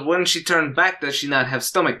crab? But when she turned back, does she not have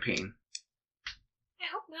stomach pain? I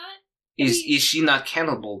hope not. Is she not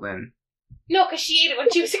cannibal then? No, because she ate it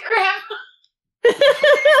when she was a crab.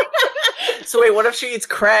 So wait, what if she eats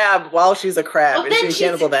crab while she's a crab? Well, Is she a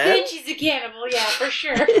cannibal then? Then she's a cannibal, yeah, for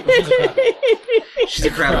sure. She's a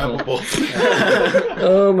cannibal.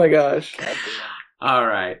 Oh my gosh. All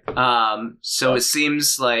right. So it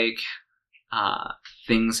seems like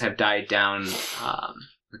things have died down.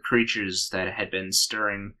 The creatures that had been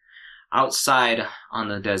stirring outside on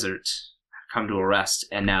the desert have come to a rest,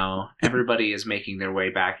 and now everybody is making their way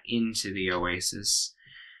back into the oasis.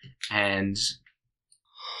 And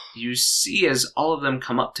you see as all of them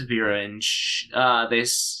come up to Vera, and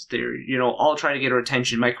they're all trying to get her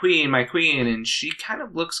attention. My queen, and she kind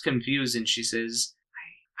of looks confused, and she says,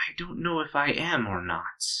 I don't know if I am or not.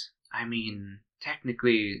 I mean,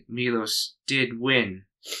 technically, Milos did win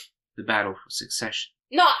the battle for succession.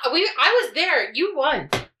 No, I was there. You won.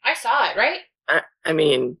 I saw it, right? I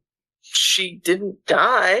mean, she didn't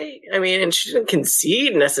die. I mean, and she didn't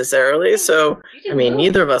concede necessarily. So, You didn't I mean, lose.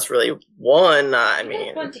 neither of us really won. I You mean,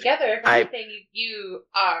 guys won together. If anything, you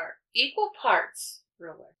are equal parts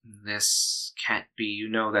ruler. This can't be. You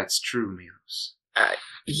know that's true, Milos.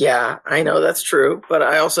 yeah, I know that's true. But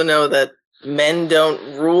I also know that men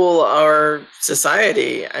don't rule our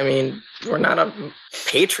society. I mean, we're not a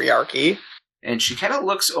patriarchy. And she kind of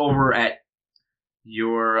looks over at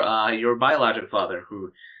your biological father,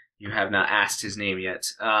 who you have not asked his name yet.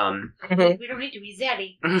 We don't need to be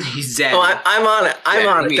zaddy. He's dead. Oh, I'm on it. I'm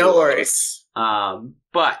on it. Don't worry.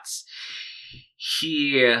 But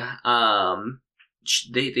he,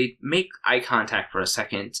 they make eye contact for a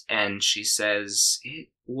second, and she says, it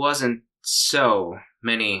wasn't so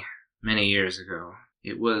many years ago.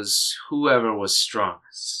 It was whoever was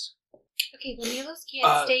strongest. Okay, well, Milos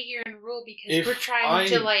can't stay here and rule because if we're trying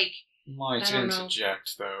to, like, Might I don't know.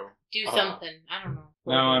 interject, though. do something. I don't know.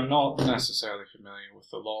 Now, I'm not necessarily familiar with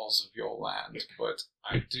the laws of your land, but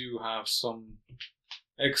I do have some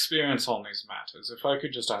experience on these matters. If I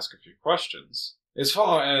could just ask a few questions. As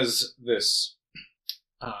far as this,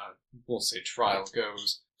 we'll say, trial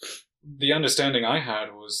goes, the understanding I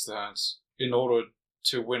had was that in order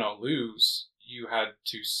to win or lose,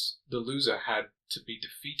 the loser had to be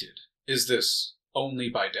defeated. Is this only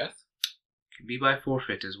by death? Could be by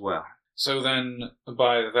forfeit as well. So then,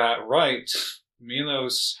 by that right,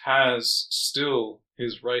 Milos has still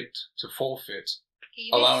his right to forfeit, Okay,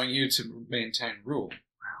 you guys- allowing you to maintain rule.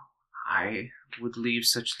 I would leave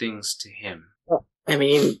such things to him. I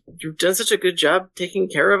mean, you've done such a good job taking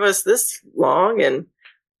care of us this long, and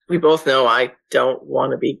we both know I don't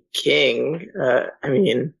want to be king.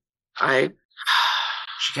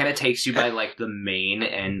 She kind of takes you by, like, the mane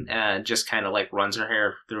and just kind of, like, runs her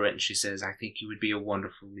hair through it, and she says, I think you would be a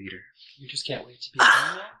wonderful leader. You just can't wait to be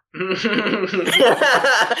done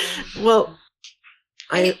now. Well,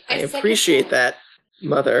 I I second appreciate that,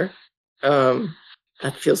 Mother.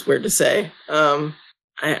 That feels weird to say.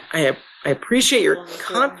 I appreciate your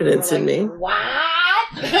confidence in me. What?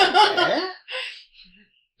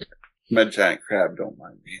 My giant crab don't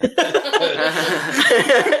mind me.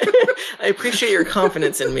 I appreciate your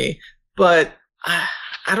confidence in me, but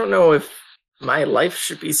I don't know if my life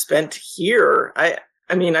should be spent here. I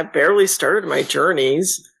mean, I barely started my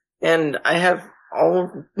journeys, and I have all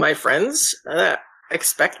of my friends that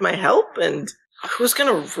expect my help, and who's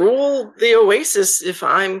gonna rule the Oasis if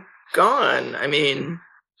I'm gone? I mean,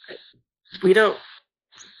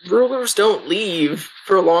 rulers don't leave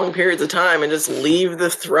for long periods of time and just leave the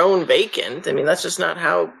throne vacant. I mean, that's just not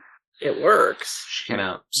how it works. She kind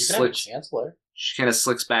of You can have a slicks. chancellor. She kind of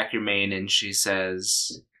slicks back your mane and she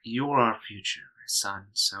says, "You're our future, my son.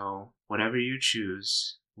 So whatever you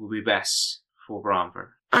choose will be best for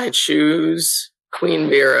Bromber." I choose Queen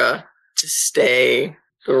Vera to stay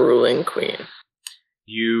the ruling queen.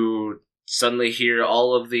 You suddenly hear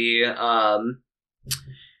all of the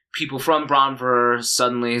people from Bronver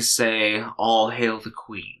suddenly say, "All hail the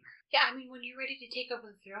Queen." Yeah, I mean, when you're ready to take over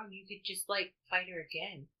the throne, you could just, like, fight her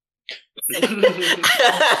again.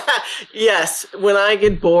 Yes, when I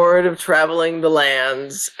get bored of traveling the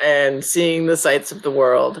lands and seeing the sights of the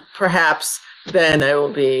world, perhaps then I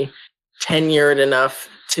will be tenured enough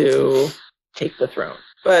to take the throne.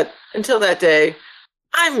 But until that day,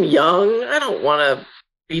 I'm young. I don't want to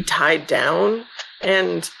be tied down.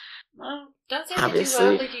 And Well, don't say that too obviously-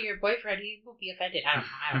 loudly to your boyfriend. He will be offended. I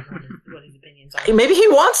don't know what his opinions are. maybe he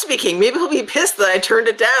wants to be king. Maybe he'll be pissed that I turned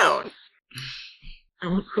it down.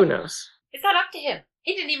 Who knows? It's not up to him.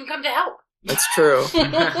 He didn't even come to help. That's true.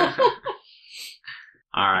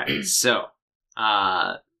 Alright, so,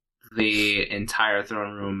 the entire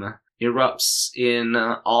throne room erupts in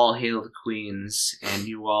All Hail the Queens, and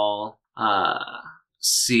you all,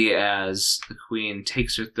 see as the queen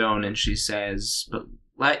takes her throne and she says, "But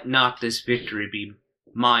let not this victory be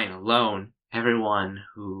mine alone. Everyone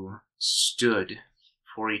who stood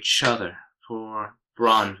for each other, for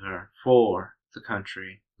Bronver, for the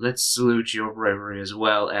country. Let's salute your bravery as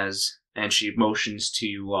well as," and she motions to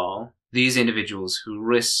you all, "these individuals who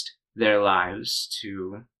risked their lives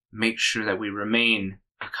to make sure that we remain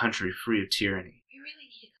a country free of tyranny." We really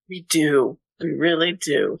need to. We do. We really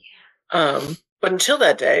do. But until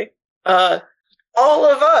that day, all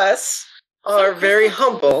of us are very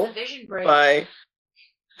humble The Vision Brave. by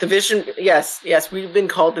the Vision. Yes, we've been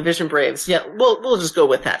called the Vision Braves. Yeah, we'll just go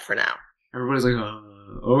with that for now. Everybody's like,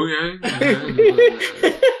 okay.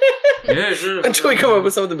 Yeah, sure. Until we come up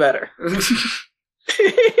with something better.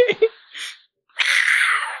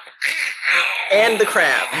 And the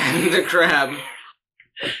crab. The crab.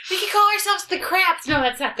 We can call ourselves the Craps. No,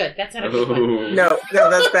 that's not good. That's not a good one. Oh. No,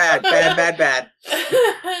 that's bad. Bad.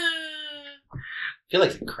 I feel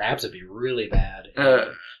like the crabs would be really bad.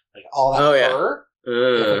 Like all that Oh, yeah. fur.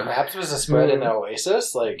 If the Ugh. crabs was a spread in the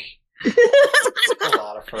Oasis, like a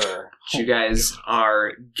lot of fur. You guys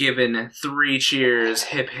are given 3 cheers,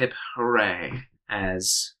 hip hip hooray,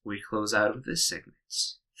 as we close out of this segment.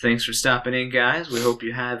 Thanks for stopping in, guys. We hope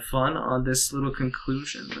you had fun on this little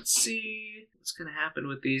conclusion. Let's see what's going to happen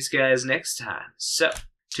with these guys next time. So,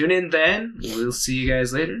 tune in then. We'll see you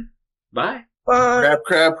guys later. Bye. Crap,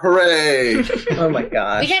 crap, hooray! Oh my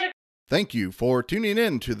gosh. We gotta Thank you for tuning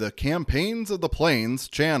in to the Campaigns of the Plains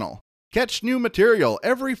channel. Catch new material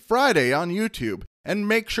every Friday on YouTube, and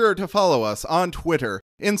make sure to follow us on Twitter,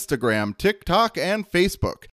 Instagram, TikTok, and Facebook